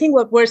 I think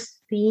what we're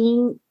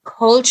seeing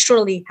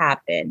culturally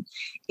happen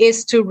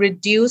is to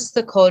reduce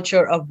the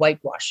culture of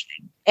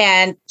whitewashing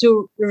and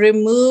to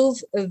remove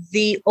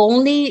the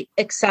only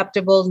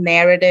acceptable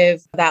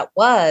narrative that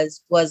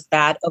was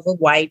that of a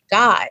white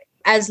guy.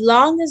 As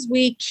long as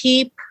we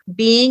keep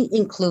being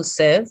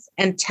inclusive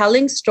and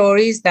telling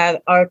stories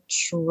that are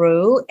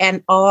true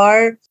and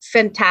are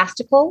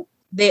fantastical,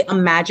 they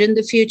imagine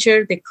the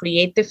future, they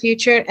create the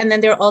future, and then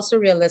they're also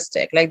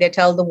realistic. Like they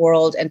tell the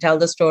world and tell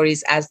the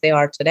stories as they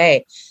are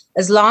today.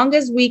 As long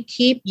as we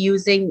keep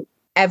using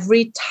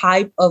every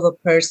type of a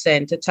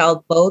person to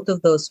tell both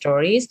of those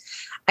stories,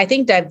 I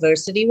think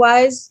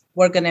diversity-wise,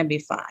 we're going to be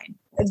fine.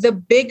 The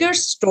bigger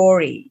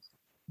story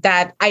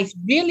that I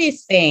really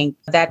think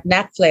that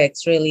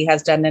Netflix really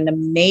has done an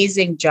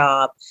amazing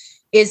job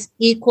is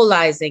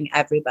equalizing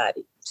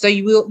everybody. So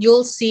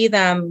you'll see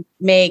them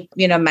make,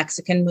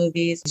 Mexican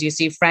movies, you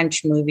see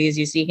French movies,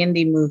 you see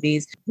Hindi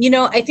movies.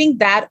 I think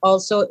that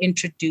also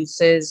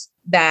introduces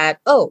that,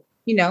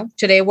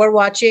 today we're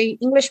watching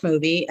English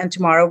movie and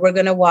tomorrow we're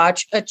going to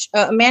watch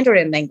a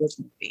Mandarin language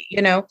movie,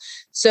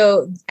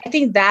 So I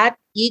think that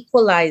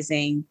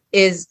equalizing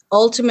is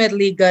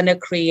ultimately going to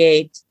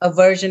create a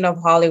version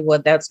of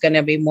Hollywood that's going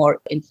to be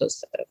more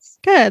inclusive.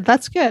 Good.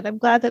 That's good. I'm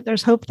glad that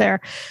there's hope there.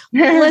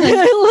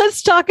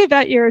 Let's talk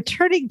about your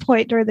turning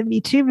point during the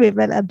Me Too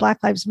movement and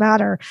Black Lives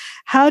Matter.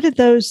 How did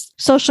those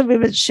social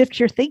movements shift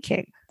your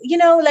thinking?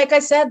 like I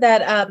said,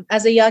 that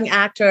as a young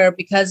actor,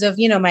 because of,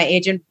 my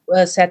agent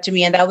said to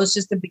me, and that was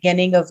just the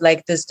beginning of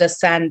like this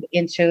descent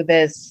into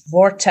this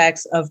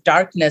vortex of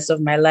darkness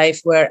of my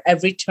life, where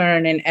every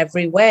turn in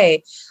every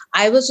way,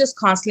 I was just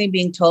constantly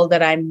being told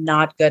that I'm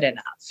not good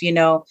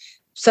enough,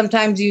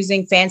 sometimes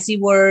using fancy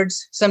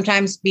words,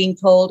 sometimes being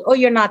told, oh,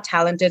 you're not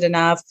talented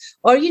enough,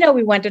 or,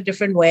 we went a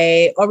different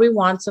way, or we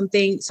want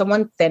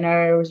someone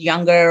thinner,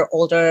 younger,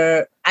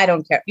 older. I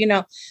don't care.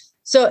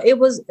 So it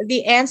was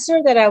the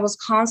answer that I was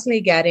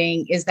constantly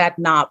getting is that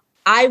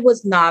I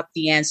was not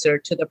the answer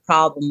to the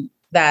problem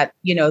that,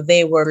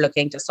 they were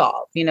looking to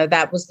solve.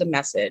 That was the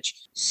message.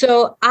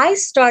 So I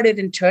started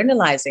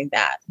internalizing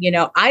that.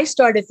 I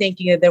started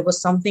thinking that there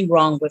was something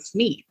wrong with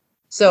me.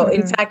 So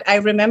in fact, I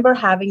remember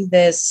having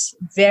this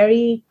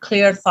very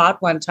clear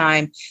thought one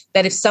time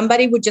that if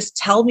somebody would just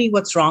tell me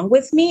what's wrong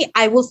with me,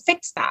 I will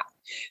fix that.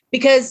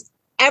 Because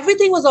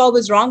everything was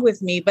always wrong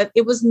with me, but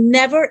it was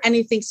never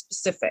anything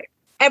specific.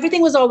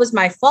 Everything was always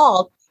my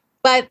fault,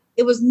 but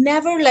it was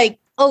never like,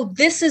 oh,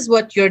 this is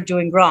what you're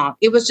doing wrong.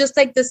 It was just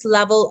like this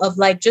level of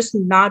like just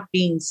not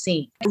being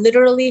seen,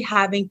 literally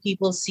having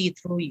people see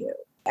through you.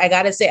 I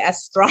got to say,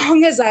 as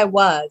strong as I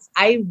was,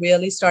 I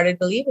really started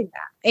believing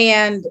that.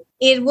 And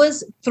it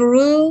was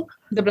through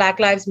the Black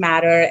Lives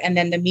Matter and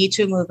then the Me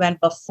Too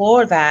movement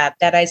before that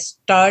I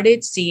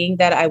started seeing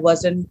that I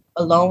wasn't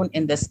alone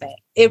in this thing.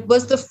 It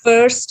was the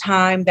first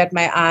time that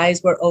my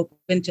eyes were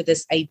open to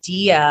this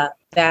idea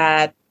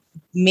that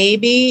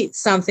maybe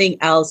something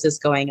else is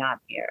going on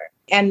here.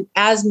 And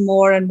as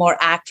more and more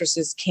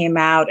actresses came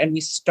out and we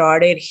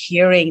started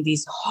hearing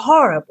these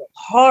horrible,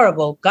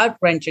 horrible,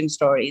 gut-wrenching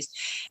stories,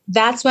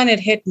 that's when it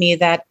hit me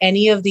that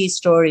any of these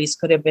stories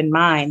could have been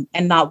mine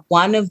and not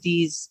one of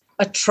these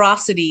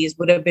atrocities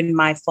would have been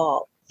my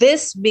fault.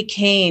 This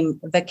became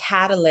the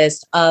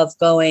catalyst of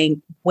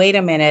going, wait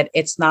a minute,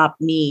 it's not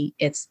me,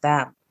 it's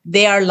them.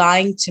 They are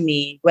lying to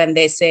me when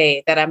they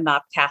say that I'm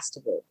not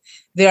castable.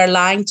 They are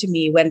lying to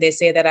me when they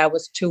say that I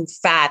was too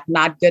fat,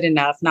 not good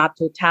enough, not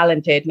too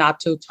talented, not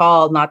too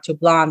tall, not too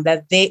blonde,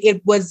 that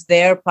it was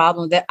their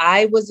problem, that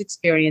I was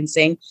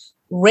experiencing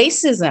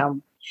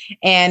racism.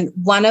 And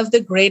one of the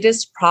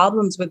greatest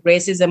problems with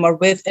racism or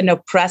with an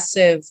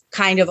oppressive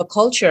kind of a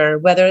culture,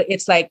 whether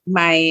it's like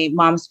my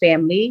mom's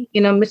family,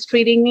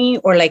 mistreating me,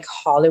 or like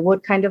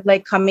Hollywood kind of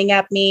like coming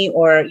at me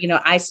or,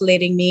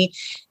 isolating me,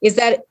 is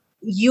that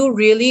you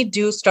really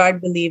do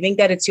start believing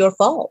that it's your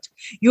fault.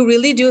 You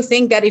really do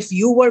think that if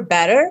you were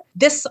better,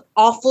 this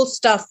awful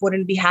stuff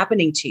wouldn't be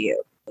happening to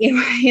you.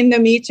 In the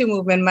Me Too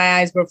movement, my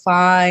eyes were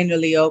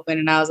finally open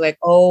and I was like,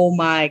 oh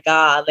my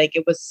God, like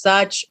it was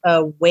such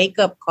a wake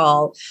up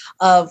call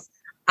of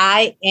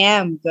I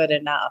am good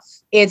enough.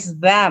 It's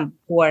them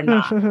who are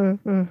not,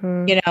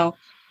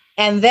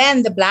 And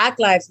then the Black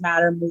Lives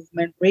Matter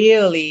movement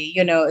really,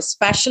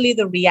 especially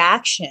the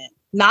reaction,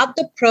 not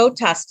the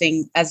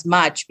protesting as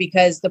much,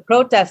 because the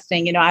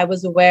protesting, I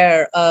was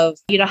aware of,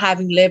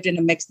 having lived in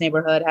a mixed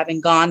neighborhood, having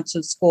gone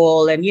to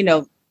school and,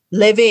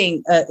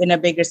 living in a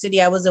bigger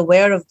city, I was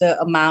aware of the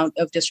amount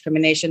of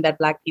discrimination that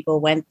Black people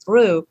went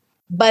through.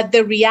 But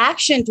the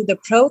reaction to the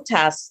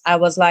protests, I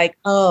was like,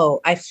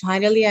 oh, I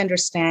finally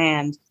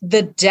understand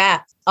the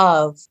depth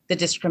of the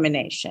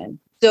discrimination.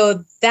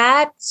 So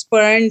that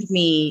spurred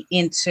me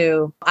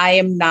into, I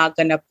am not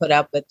going to put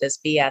up with this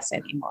BS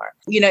anymore.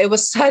 It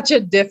was such a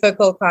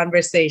difficult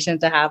conversation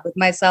to have with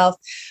myself,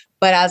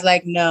 but I was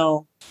like,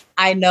 no,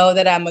 I know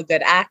that I'm a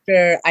good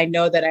actor. I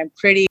know that I'm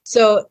pretty.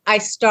 So I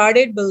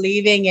started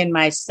believing in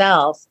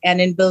myself.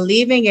 And in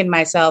believing in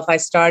myself, I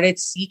started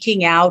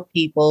seeking out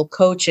people,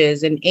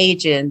 coaches and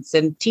agents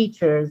and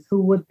teachers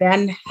who would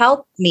then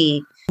help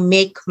me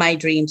make my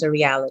dreams a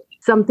reality.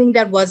 Something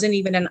that wasn't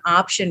even an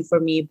option for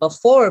me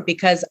before,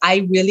 because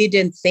I really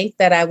didn't think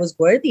that I was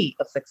worthy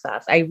of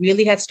success. I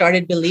really had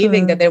started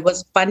believing that there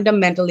was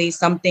fundamentally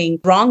something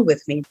wrong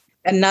with me.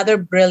 Another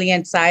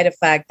brilliant side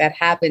effect that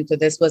happened to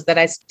this was that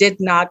I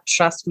did not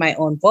trust my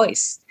own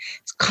voice.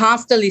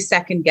 Constantly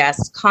second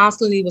guessed,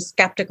 constantly was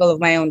skeptical of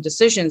my own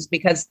decisions,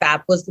 because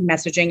that was the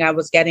messaging I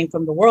was getting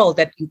from the world,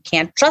 that you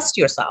can't trust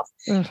yourself.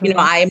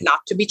 I am not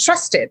to be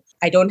trusted.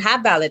 I don't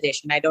have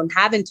validation. I don't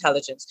have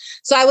intelligence.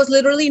 So I was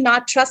literally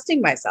not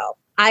trusting myself.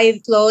 I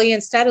slowly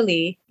and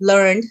steadily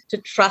learned to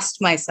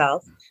trust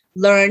myself,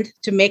 learned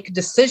to make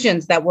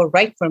decisions that were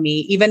right for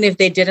me, even if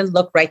they didn't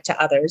look right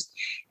to others.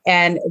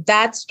 And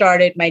that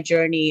started my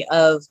journey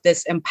of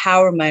this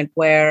empowerment,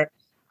 where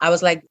I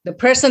was like the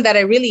person that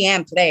I really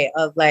am today,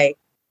 of like,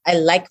 I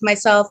like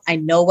myself. I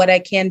know what I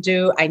can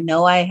do. I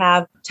know I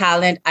have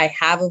talent. I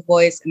have a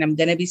voice, and I'm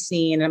going to be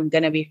seen, and I'm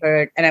going to be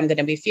heard, and I'm going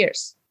to be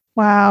fierce.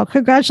 Wow.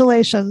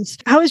 Congratulations.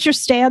 How is your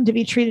stand to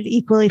be treated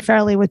equally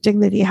fairly with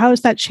dignity? How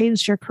has that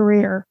changed your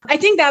career? I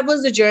think that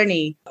was the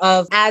journey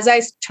of as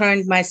I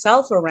turned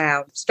myself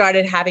around,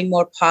 started having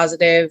more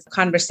positive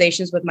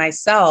conversations with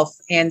myself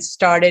and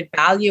started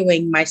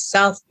valuing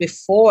myself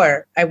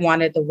before I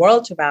wanted the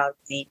world to value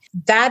me.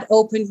 That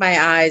opened my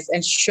eyes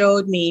and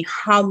showed me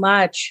how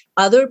much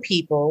other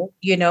people,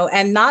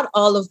 and not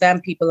all of them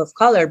people of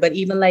color, but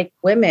even like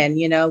women,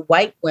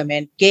 white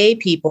women, gay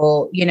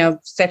people,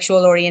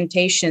 sexual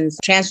orientations,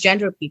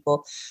 transgender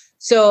people.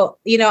 So,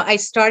 I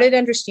started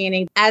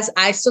understanding, as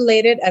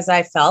isolated as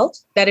I felt,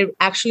 that it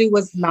actually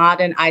was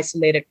not an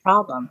isolated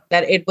problem,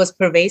 that it was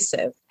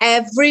pervasive.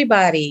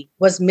 Everybody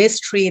was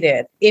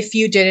mistreated if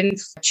you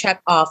didn't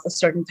check off a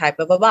certain type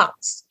of a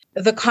box.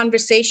 The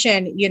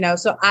conversation,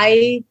 so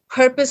I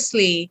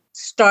purposely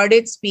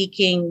started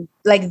speaking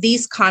like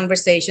these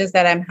conversations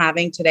that I'm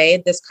having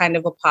today, this kind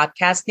of a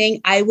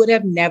podcasting. I would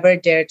have never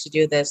dared to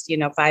do this,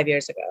 5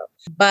 years ago.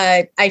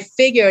 But I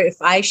figure if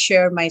I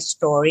share my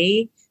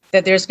story,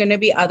 that there's going to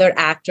be other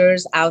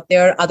actors out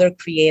there, other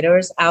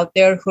creators out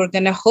there who are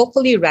going to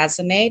hopefully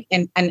resonate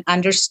and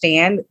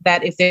understand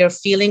that if they're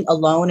feeling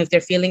alone, if they're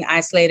feeling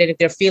isolated, if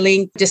they're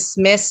feeling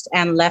dismissed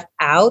and left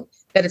out,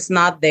 that it's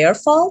not their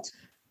fault.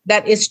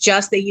 That it's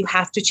just that you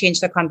have to change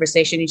the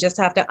conversation. You just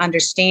have to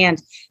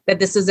understand that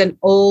this is an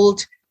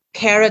old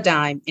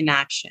paradigm in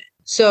action.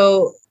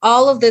 So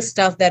all of this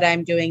stuff that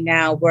I'm doing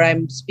now, where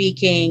I'm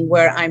speaking,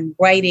 where I'm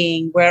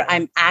writing, where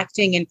I'm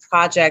acting in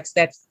projects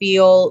that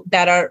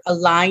are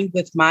aligned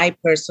with my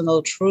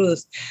personal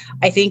truth,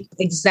 I think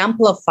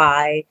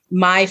exemplify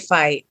my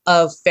fight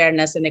of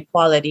fairness and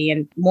equality,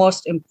 and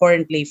most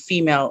importantly,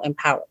 female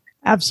empowerment.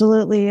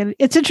 Absolutely. And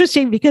it's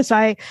interesting because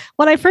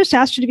when I first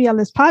asked you to be on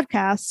this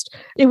podcast,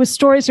 it was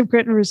stories of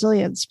grit and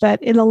resilience.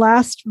 But in the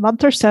last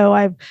month or so,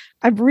 I'm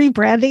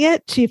rebranding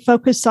it to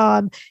focus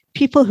on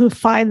people who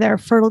find their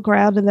fertile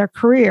ground in their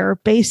career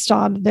based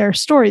on their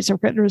stories of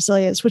grit and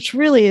resilience, which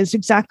really is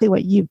exactly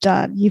what you've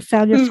done. You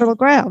found your fertile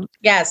ground.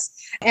 Yes.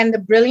 And the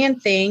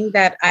brilliant thing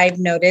that I've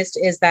noticed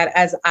is that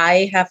as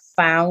I have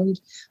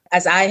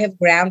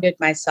grounded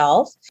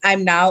myself,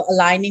 I'm now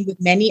aligning with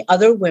many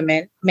other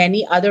women,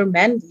 many other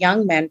men,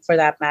 young men for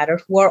that matter,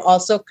 who are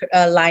also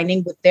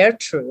aligning with their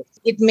truth.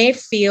 It may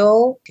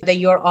feel that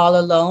you're all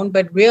alone,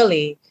 but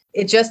really,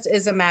 it just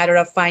is a matter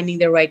of finding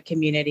the right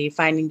community,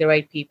 finding the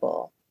right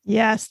people.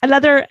 Yes.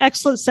 Another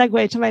excellent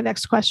segue to my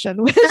next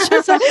question,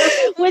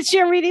 which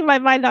you're reading my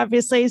mind,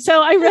 obviously.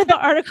 So I read the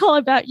article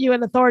about you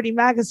in Authority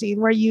magazine,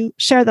 where you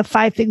share the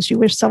 5 things you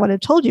wish someone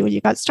had told you when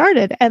you got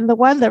started. And the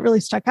one that really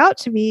stuck out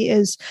to me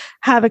is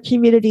have a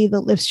community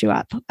that lifts you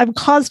up. I'm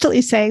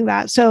constantly saying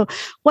that. So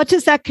what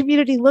does that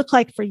community look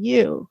like for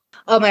you?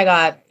 Oh my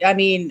God. I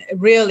mean,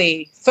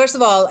 really, first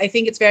of all, I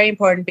think it's very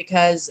important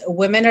because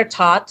women are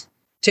taught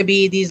to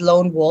be these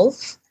lone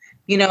wolves.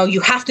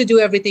 You have to do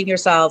everything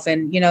yourself.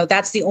 And,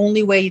 that's the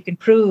only way you can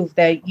prove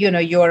that,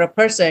 you're a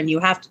person. You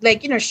have to,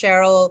 like,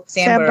 Sheryl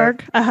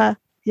Sandberg. Uh-huh.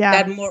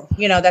 Yeah.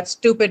 That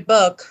stupid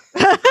book.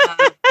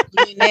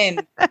 Lean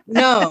in.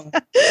 No,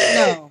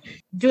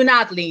 do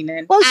not lean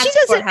in. Well, she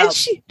doesn't,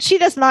 and she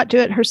does not do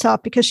it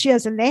herself because she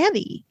has a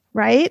nanny,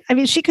 right? I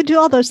mean, she could do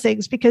all those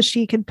things because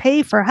she can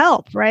pay for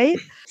help, right?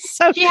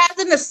 So she has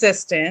an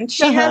assistant.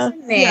 She has a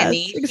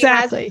nanny. Yes,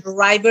 exactly. She has a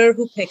driver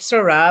who picks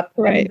her up.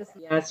 Right.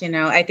 Yes,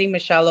 I think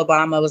Michelle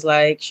Obama was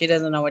like, she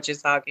doesn't know what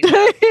she's talking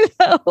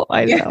about.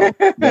 I know.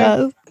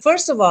 Yes.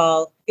 First of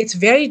all, it's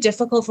very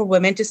difficult for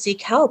women to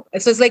seek help.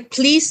 So it's like,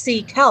 please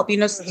seek help.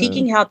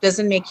 Seeking help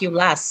doesn't make you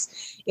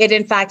less. It,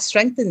 in fact,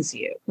 strengthens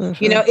you.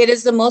 Mm-hmm. It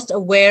is the most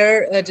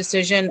aware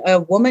decision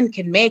a woman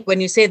can make when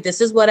you say, this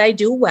is what I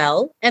do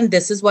well, and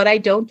this is what I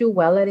don't do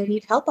well, and I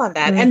need help on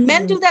that. Mm-hmm. And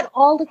men do that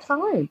all the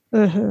time.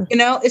 Mm-hmm.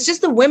 It's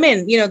just the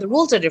women, the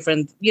rules are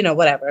different,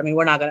 whatever. I mean,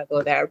 we're not going to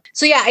go there.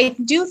 So yeah, I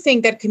do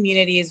think that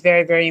community is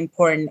very, very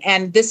important.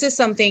 And this is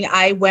something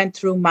I went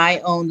through my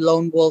own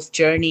lone wolf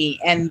journey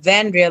and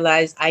then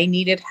realized I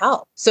needed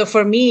help. So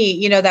for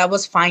me, that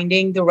was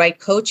finding the right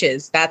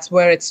coaches. That's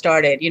where it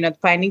started,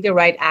 finding the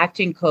right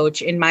acting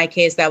coach. In my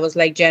case, that was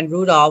like Jen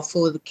Rudolph,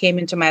 who came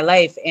into my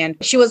life. And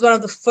she was one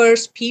of the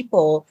first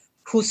people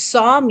who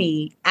saw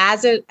me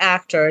as an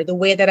actor the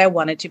way that I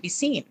wanted to be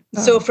seen.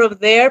 Oh. So from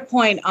their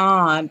point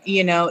on,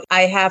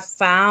 I have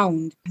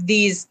found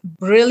these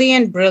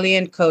brilliant,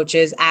 brilliant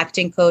coaches,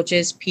 acting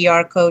coaches,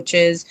 PR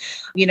coaches.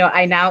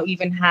 I now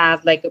even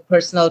have like a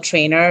personal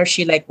trainer.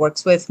 She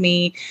works with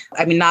me.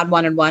 I mean, not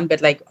one-on-one,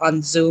 but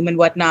on Zoom and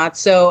whatnot.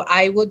 So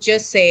I would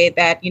just say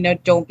that,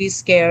 don't be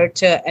scared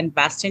to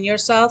invest in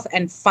yourself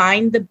and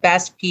find the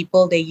best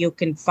people that you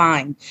can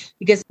find.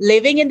 Because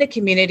living in the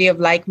community of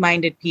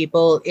like-minded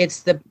people,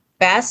 it's the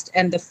best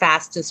and the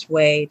fastest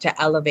way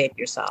to elevate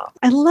yourself.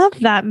 I love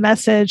that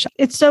message.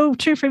 It's so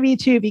true for me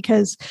too,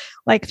 because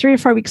 3 or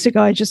 4 weeks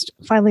ago, I just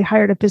finally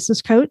hired a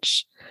business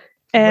coach.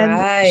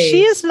 And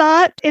she is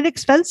not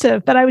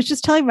inexpensive. But I was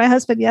just telling my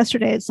husband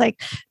yesterday, it's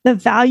like the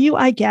value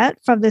I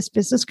get from this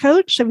business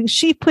coach. I mean,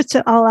 she puts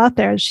it all out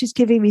there and she's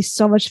giving me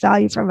so much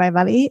value for my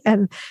money.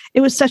 And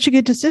it was such a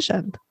good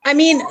decision. I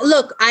mean,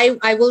 look,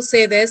 I will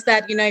say this,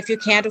 that, if you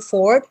can't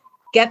afford,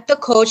 get the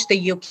coach that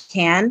you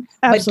can,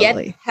 Absolutely.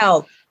 But get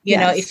help.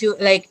 If you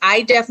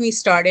I definitely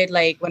started,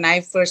 when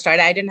I first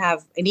started, I didn't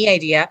have any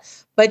idea,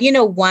 but,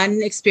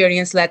 one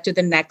experience led to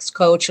the next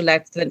coach,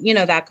 led to,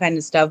 that kind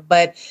of stuff.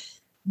 But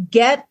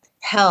get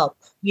help.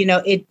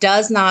 It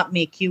does not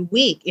make you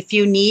weak. If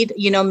you need,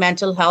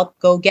 mental help,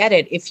 go get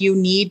it. If you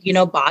need,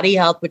 body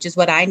help, which is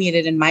what I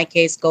needed in my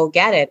case, go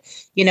get it.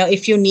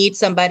 If you need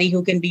somebody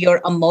who can be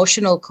your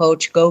emotional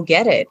coach, go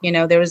get it.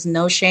 There is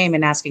no shame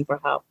in asking for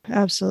help.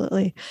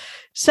 Absolutely.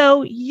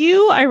 So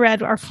you, I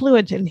read, are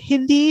fluent in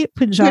Hindi,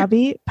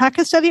 Punjabi,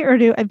 Pakistani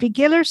Urdu, and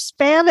beginner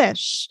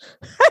Spanish.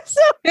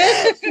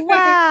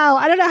 Wow.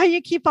 I don't know how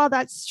you keep all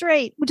that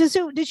straight. Did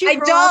you?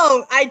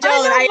 I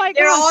don't.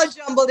 They're all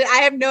jumbled.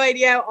 I have no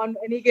idea on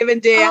any given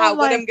day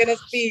what I'm going to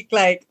speak.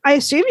 I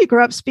assume you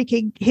grew up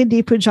speaking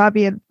Hindi,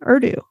 Punjabi, and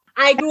Urdu.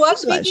 I grew up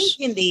speaking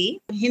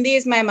Hindi. Hindi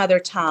is my mother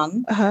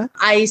tongue.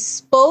 I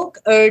spoke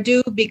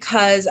Urdu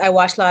because I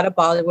watched a lot of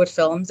Bollywood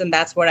films, and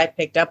that's where I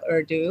picked up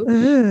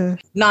Urdu.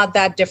 Not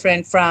that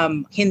different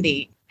from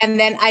Hindi. And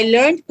then I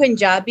learned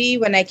Punjabi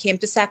when I came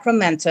to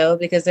Sacramento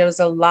because there was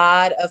a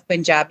lot of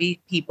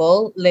Punjabi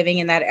people living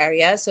in that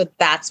area. So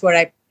that's where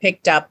I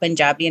picked up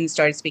Punjabi and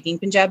started speaking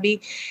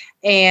Punjabi.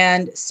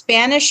 And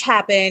Spanish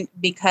happened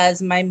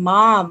because my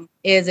mom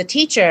is a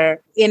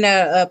teacher in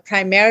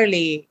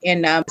primarily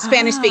in a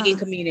Spanish-speaking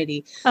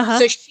community.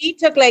 So she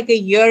took a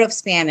year of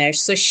Spanish.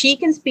 So she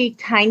can speak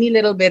tiny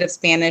little bit of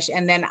Spanish.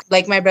 And then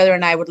my brother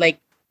and I would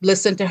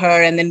listen to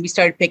her, and then we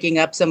started picking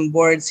up some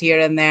words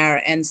here and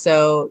there. And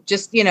so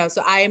just,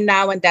 so I am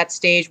now in that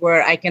stage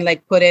where I can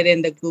put it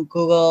in the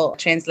Google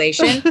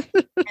translation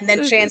and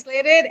then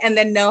translate it and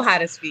then know how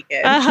to speak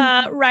it.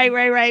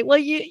 Right. Well,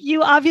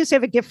 you obviously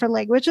have a gift for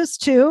languages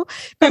too.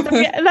 But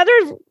another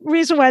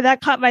reason why that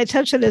caught my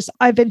attention is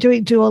I've been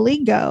doing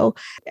Duolingo.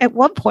 At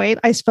one point,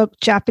 I spoke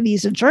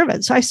Japanese and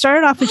German. So I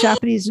started off with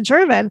Japanese and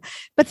German,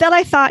 but then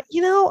I thought,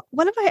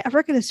 when am I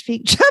ever going to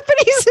speak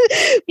Japanese?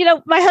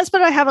 My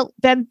husband and I haven't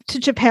been to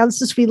Japan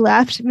since we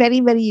left many,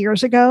 many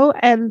years ago.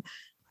 And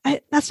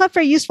that's not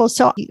very useful.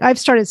 So I've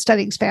started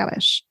studying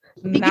Spanish.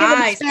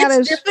 Nice.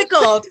 Spanish. It's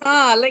difficult,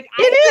 huh?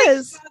 It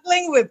is.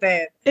 Struggling with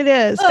it. It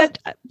is.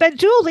 But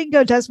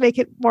Duolingo does make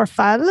it more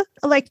fun.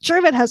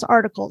 German has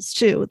articles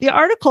too. The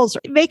articles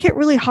make it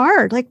really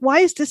hard. Why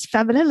is this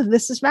feminine and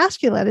this is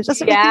masculine? It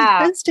doesn't make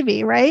any sense to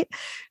me, right?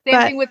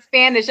 Same thing with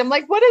Spanish. I'm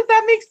what does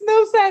that? Makes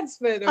no sense.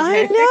 But okay.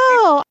 I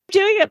know. I'm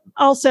doing it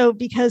also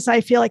because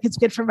I feel like it's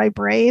good for my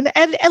brain.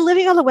 And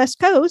living on the West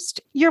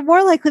Coast, you're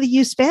more likely to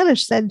use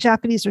Spanish than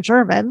Japanese or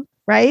German,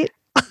 right?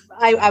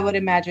 I would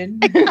imagine.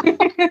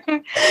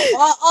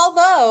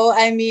 Although,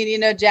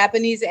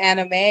 Japanese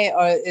anime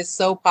is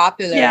so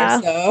popular. Yeah.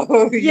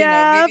 So,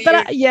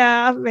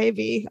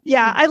 maybe.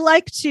 Yeah. I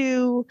like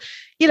to,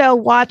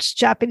 watch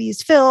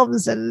Japanese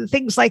films and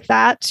things like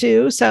that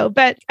too. So,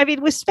 but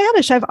with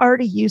Spanish, I've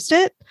already used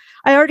it.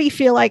 I already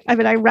feel I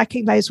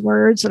recognize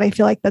words and I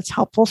feel like that's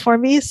helpful for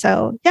me.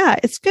 So yeah,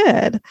 it's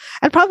good.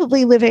 And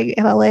probably living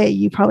in LA,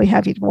 you probably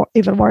have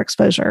even more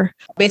exposure.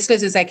 Basically,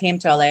 since I came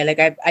to LA,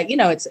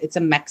 it's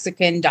a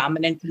Mexican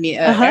dominant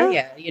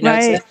area,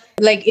 right.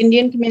 It's,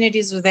 Indian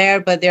communities are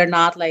there, but they're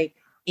not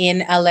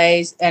in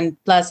LA. And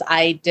plus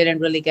I didn't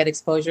really get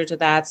exposure to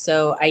that.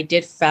 So I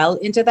fell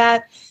into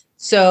that.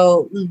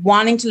 So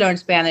wanting to learn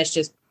Spanish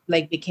just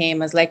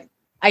became as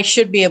I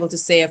should be able to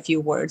say a few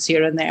words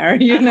here and there,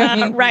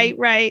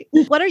 Right.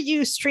 What are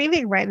you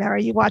streaming right now? Are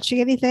you watching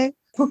anything?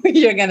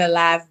 You're going to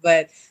laugh,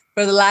 but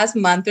for the last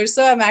month or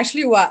so,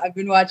 I've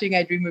been watching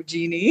I Dream of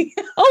Jeannie.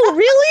 Oh,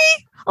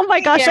 really? Oh my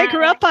gosh, yeah. I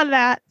grew up on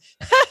that.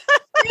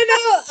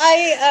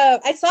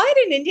 I saw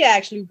it in India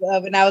actually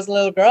when I was a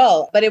little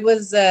girl, but it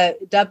was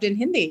dubbed in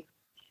Hindi.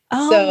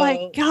 Oh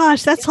my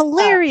gosh, that's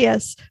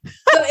hilarious.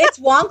 So it's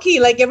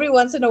wonky. Every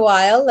once in a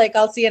while,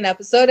 I'll see an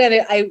episode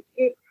and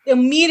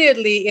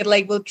immediately it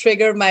will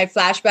trigger my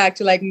flashback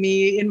to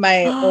me in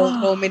my old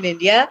home in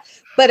India.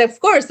 But of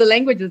course the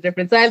language is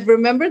different. So I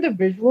remember the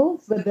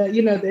visuals, but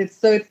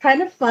it's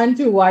kind of fun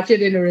to watch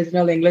it in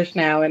original English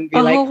now and be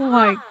oh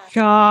my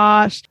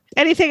gosh.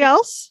 Anything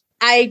else?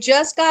 I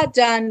just got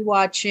done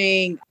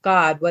watching,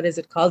 what is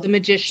it called? The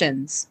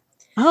Magicians.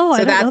 Oh,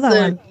 so I don't know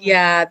that one.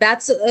 Yeah,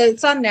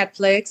 it's on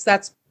Netflix.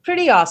 That's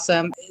pretty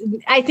awesome.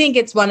 I think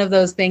it's one of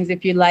those things.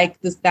 If you like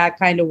that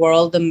kind of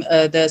world,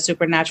 the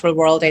supernatural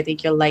world, I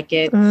think you'll like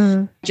it.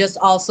 Just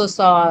also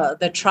saw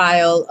The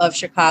Trial of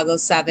Chicago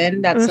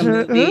 7. That's a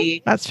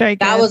movie. That's very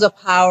good. That was a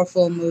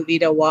powerful movie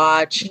to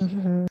watch.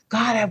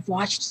 God, I've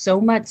watched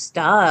so much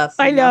stuff.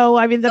 I know.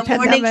 The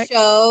Morning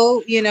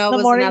Show. The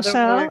was Morning another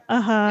Show.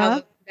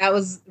 one. That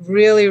was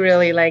really,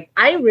 really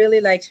I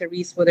really liked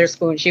Reese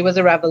Witherspoon. She was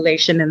a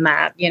revelation in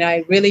that.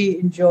 I really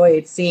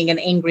enjoyed seeing an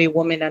angry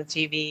woman on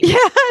TV.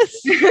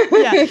 Yes.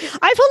 Yeah.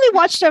 I've only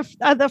watched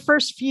the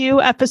first few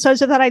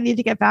episodes of that. I need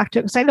to get back to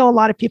it because I know a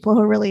lot of people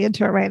who are really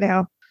into it right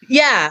now.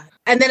 Yeah.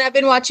 And then I've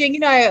been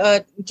watching,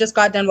 I just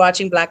got done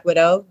watching Black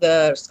Widow,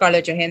 the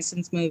Scarlett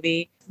Johansson's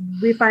movie.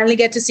 We finally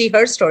get to see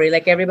her story.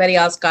 Like everybody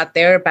else got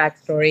their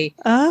backstory.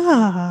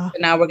 Ah.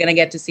 So now we're going to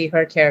get to see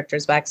her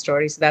character's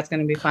backstory. So that's going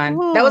to be fun.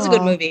 Cool. That was a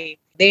good movie.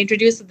 They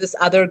introduced this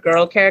other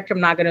girl character.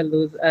 I'm not going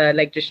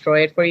to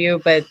destroy it for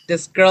you, but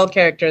this girl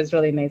character is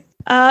really nice.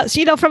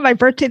 So, from my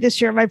birthday this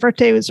year, my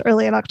birthday was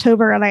early in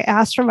October, and I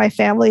asked for my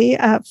family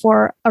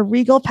for a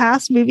Regal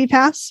pass, movie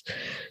pass.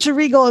 So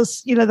Regal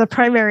is, the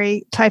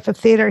primary type of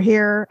theater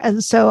here.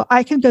 And so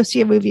I can go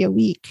see a movie a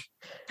week.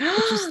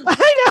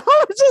 I know.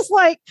 It's just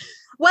like,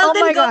 well,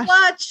 then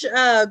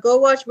go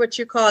watch what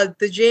you call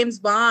the James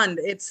Bond.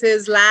 It's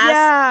his last.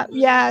 Yeah,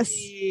 yes.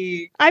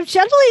 I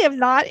generally am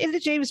not into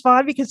James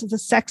Bond because of the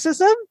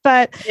sexism,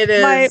 but it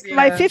is,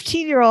 my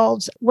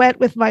 15-year-old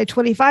went with my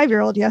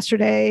 25-year-old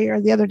yesterday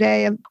or the other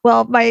day. And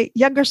my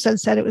younger son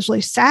said it was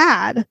really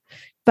sad.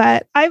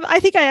 But I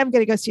think I am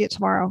going to go see it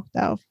tomorrow,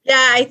 though.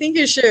 Yeah, I think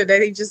you should. I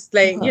think just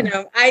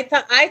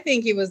I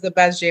think he was the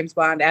best James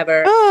Bond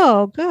ever.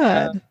 Oh,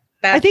 good.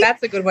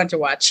 That's a good one to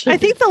watch. I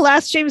think the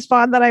last James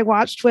Bond that I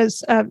watched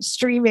was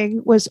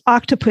streaming was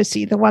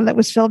Octopussy, the one that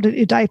was filmed in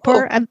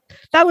Udaipur, and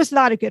that was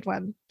not a good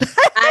one.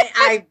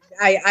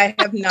 I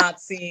have not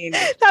seen.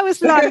 That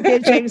was not a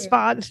good James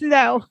Bond.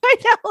 No, I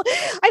know.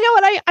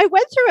 And I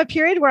went through a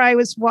period where I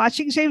was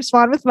watching James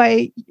Bond with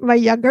my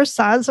younger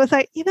sons. I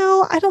thought,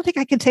 I don't think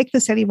I can take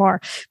this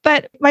anymore.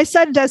 But my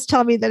son does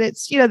tell me that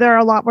it's, there are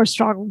a lot more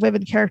strong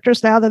women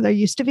characters now than there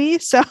used to be.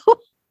 So.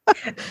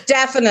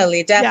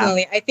 Definitely. Yeah.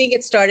 I think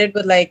it started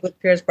with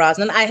Pierce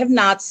Brosnan. I have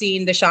not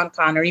seen the Sean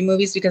Connery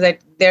movies because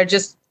they're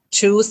just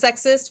too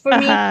sexist for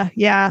me.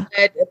 Yeah.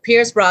 But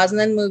Pierce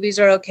Brosnan movies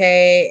are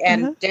okay,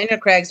 and Daniel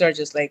Craig's are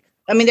just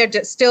they're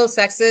just still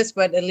sexist,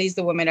 but at least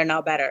the women are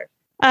now better.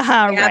 They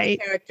have a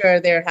character.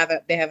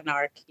 They have an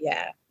arc.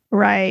 Yeah.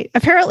 Right.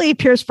 Apparently,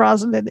 Pierce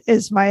Brosnan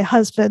is my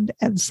husband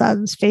and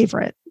son's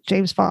favorite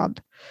James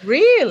Bond.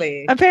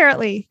 Really?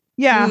 Apparently.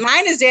 Yeah.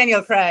 Mine is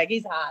Daniel Craig.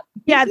 He's hot.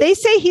 Yeah, they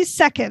say he's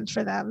second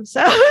for them.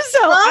 So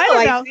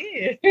I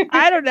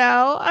don't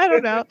know. I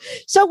don't know.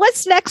 So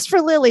what's next for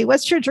Lily?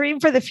 What's your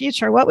dream for the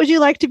future? What would you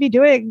like to be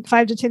doing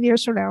 5 to 10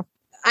 years from now?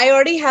 I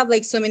already have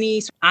so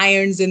many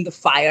irons in the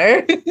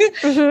fire.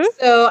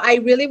 So I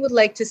really would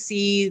like to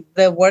see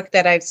the work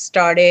that I've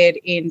started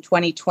in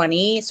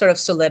 2020 sort of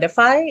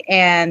solidify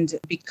and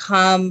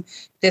become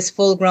this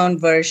full-grown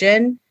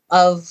version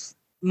of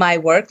my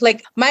work.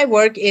 My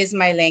work is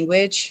my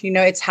language.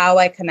 It's how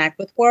I connect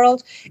with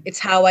world. It's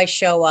how I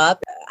show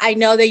up. I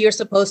know that you're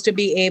supposed to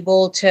be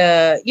able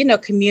to,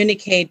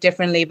 communicate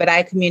differently, but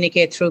I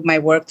communicate through my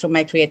work, through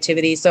my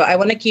creativity. So I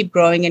want to keep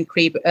growing and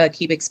keep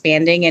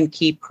expanding and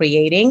keep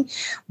creating,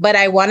 but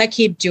I want to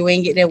keep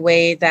doing it in a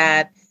way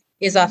that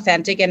is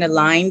authentic and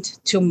aligned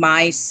to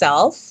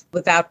myself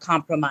without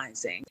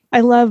compromising. I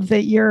love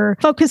that you're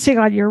focusing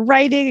on your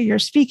writing, your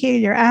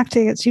speaking, your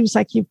acting. It seems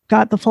like you've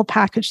got the full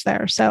package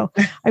there. So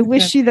I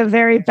wish you the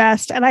very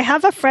best. And I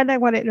have a friend I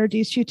want to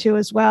introduce you to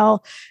as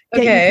well.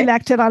 Get you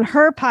connected on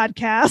her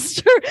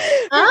podcast.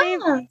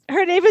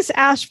 Her name is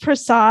Ash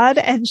Prasad,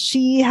 and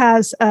she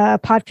has a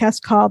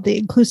podcast called The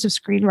Inclusive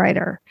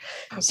Screenwriter.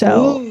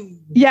 So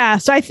yeah,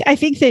 so I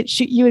think that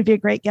you would be a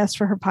great guest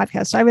for her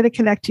podcast. So I'm going to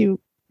connect you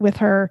with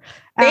her.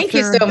 Thank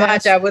you so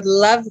much. I would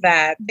love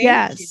that.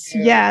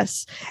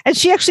 Yes. And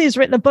she actually has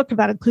written a book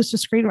about inclusive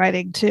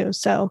screenwriting too.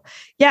 So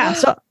yeah,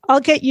 so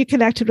I'll get you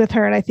connected with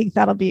her, and I think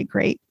that'll be a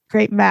great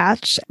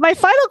match. My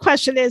final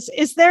question is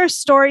there a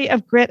story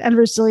of grit and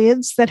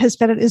resilience that has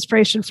been an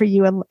inspiration for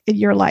you in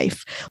your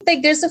life?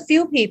 There's a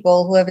few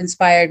people who have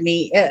inspired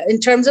me. In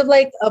terms of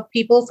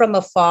people from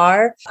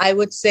afar, I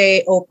would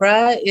say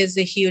Oprah is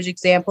a huge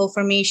example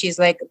for me. She's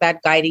that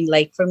guiding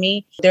light for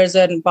me. There's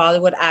a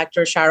Bollywood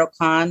actor, Shah Rukh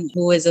Khan,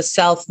 who is a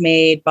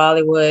self-made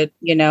Bollywood.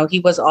 He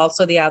was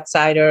also the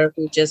outsider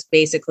who just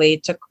basically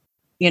took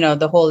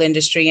the whole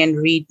industry and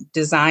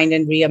redesigned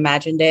and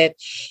reimagined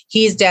it.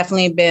 He's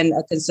definitely been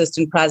a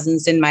consistent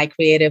presence in my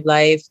creative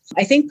life.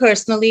 I think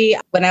personally,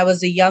 when I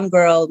was a young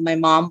girl, my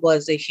mom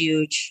was a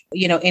huge,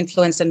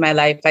 influence in my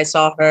life. I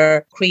saw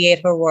her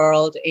create her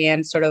world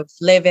and sort of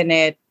live in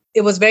it.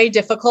 It was very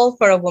difficult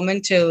for a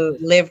woman to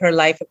live her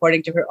life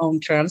according to her own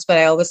terms, but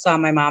I always saw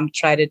my mom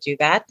try to do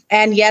that.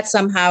 And yet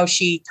somehow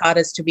she taught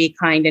us to be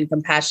kind and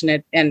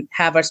compassionate and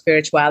have our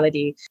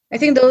spirituality. I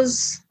think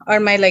those are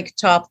my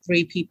top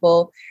 3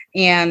 people.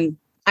 And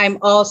I'm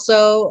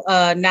also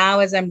now,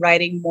 as I'm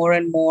writing more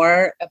and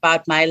more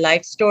about my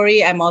life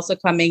story, I'm also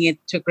coming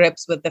into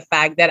grips with the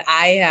fact that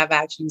I have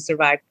actually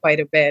survived quite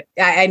a bit.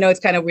 I know it's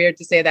kind of weird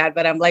to say that,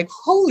 but I'm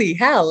holy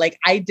hell,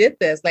 I did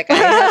this. I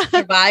have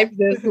survived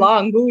this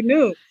long. Who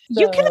knew?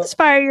 You can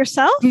inspire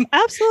yourself.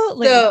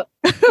 Absolutely. So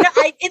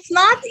it's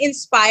not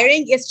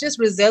inspiring. It's just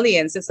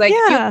resilience. It's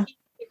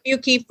you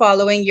keep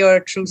following your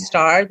true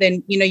star,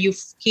 then, you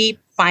keep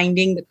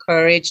finding the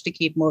courage to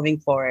keep moving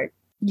forward.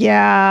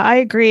 Yeah, I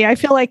agree. I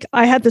feel like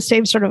I had the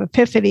same sort of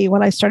epiphany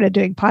when I started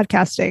doing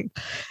podcasting.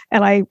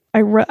 And I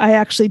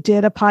actually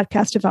did a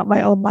podcast about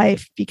my own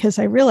life because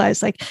I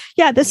realized like,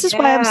 yeah, this is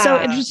why I'm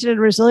so interested in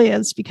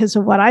resilience because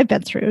of what I've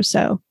been through.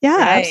 So yeah,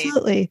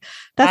 absolutely.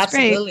 That's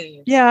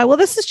great. Yeah. Well,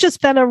 this has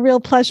just been a real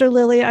pleasure,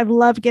 Lily. I've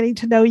loved getting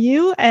to know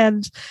you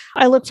and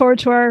I look forward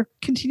to our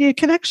continued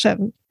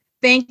connection.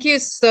 Thank you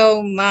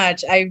so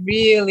much. I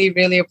really,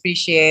 really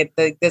appreciate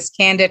this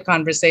candid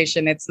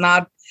conversation. It's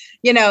not,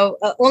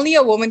 only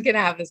a woman can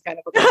have this kind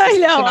of a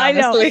conversation. I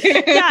know.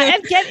 Yeah,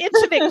 and get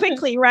intimate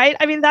quickly, right?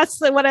 I mean,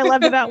 that's what I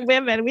love about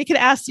women. We can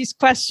ask these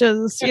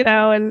questions,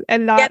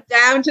 and not get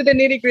down to the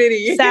nitty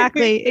gritty.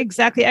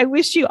 Exactly. I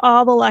wish you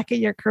all the luck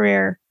in your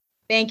career.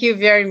 Thank you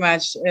very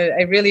much.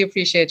 I really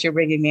appreciate you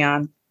bringing me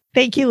on.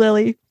 Thank you,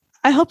 Lily.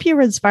 I hope you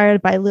were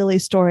inspired by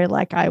Lily's story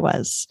like I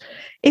was.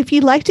 If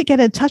you'd like to get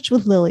in touch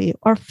with Lily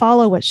or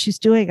follow what she's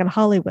doing in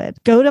Hollywood,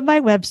 go to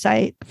my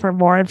website for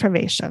more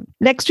information.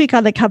 Next week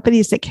on the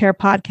Companies That Care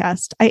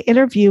podcast, I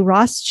interview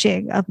Ross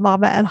Ching of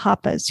Mama and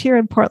Hoppa's here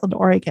in Portland,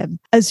 Oregon,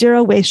 a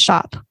zero-waste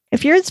shop.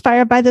 If you're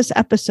inspired by this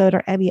episode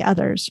or any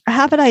others, or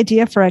have an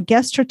idea for a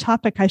guest or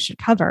topic I should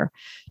cover,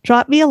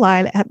 drop me a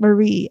line at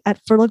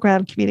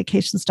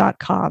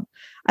marie@fertilegroundcommunications.com.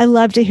 I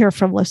love to hear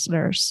from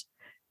listeners.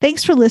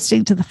 Thanks for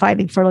listening to the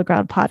Finding Fertile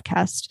Ground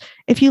podcast.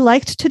 If you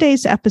liked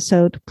today's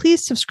episode,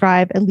 please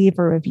subscribe and leave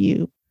a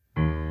review.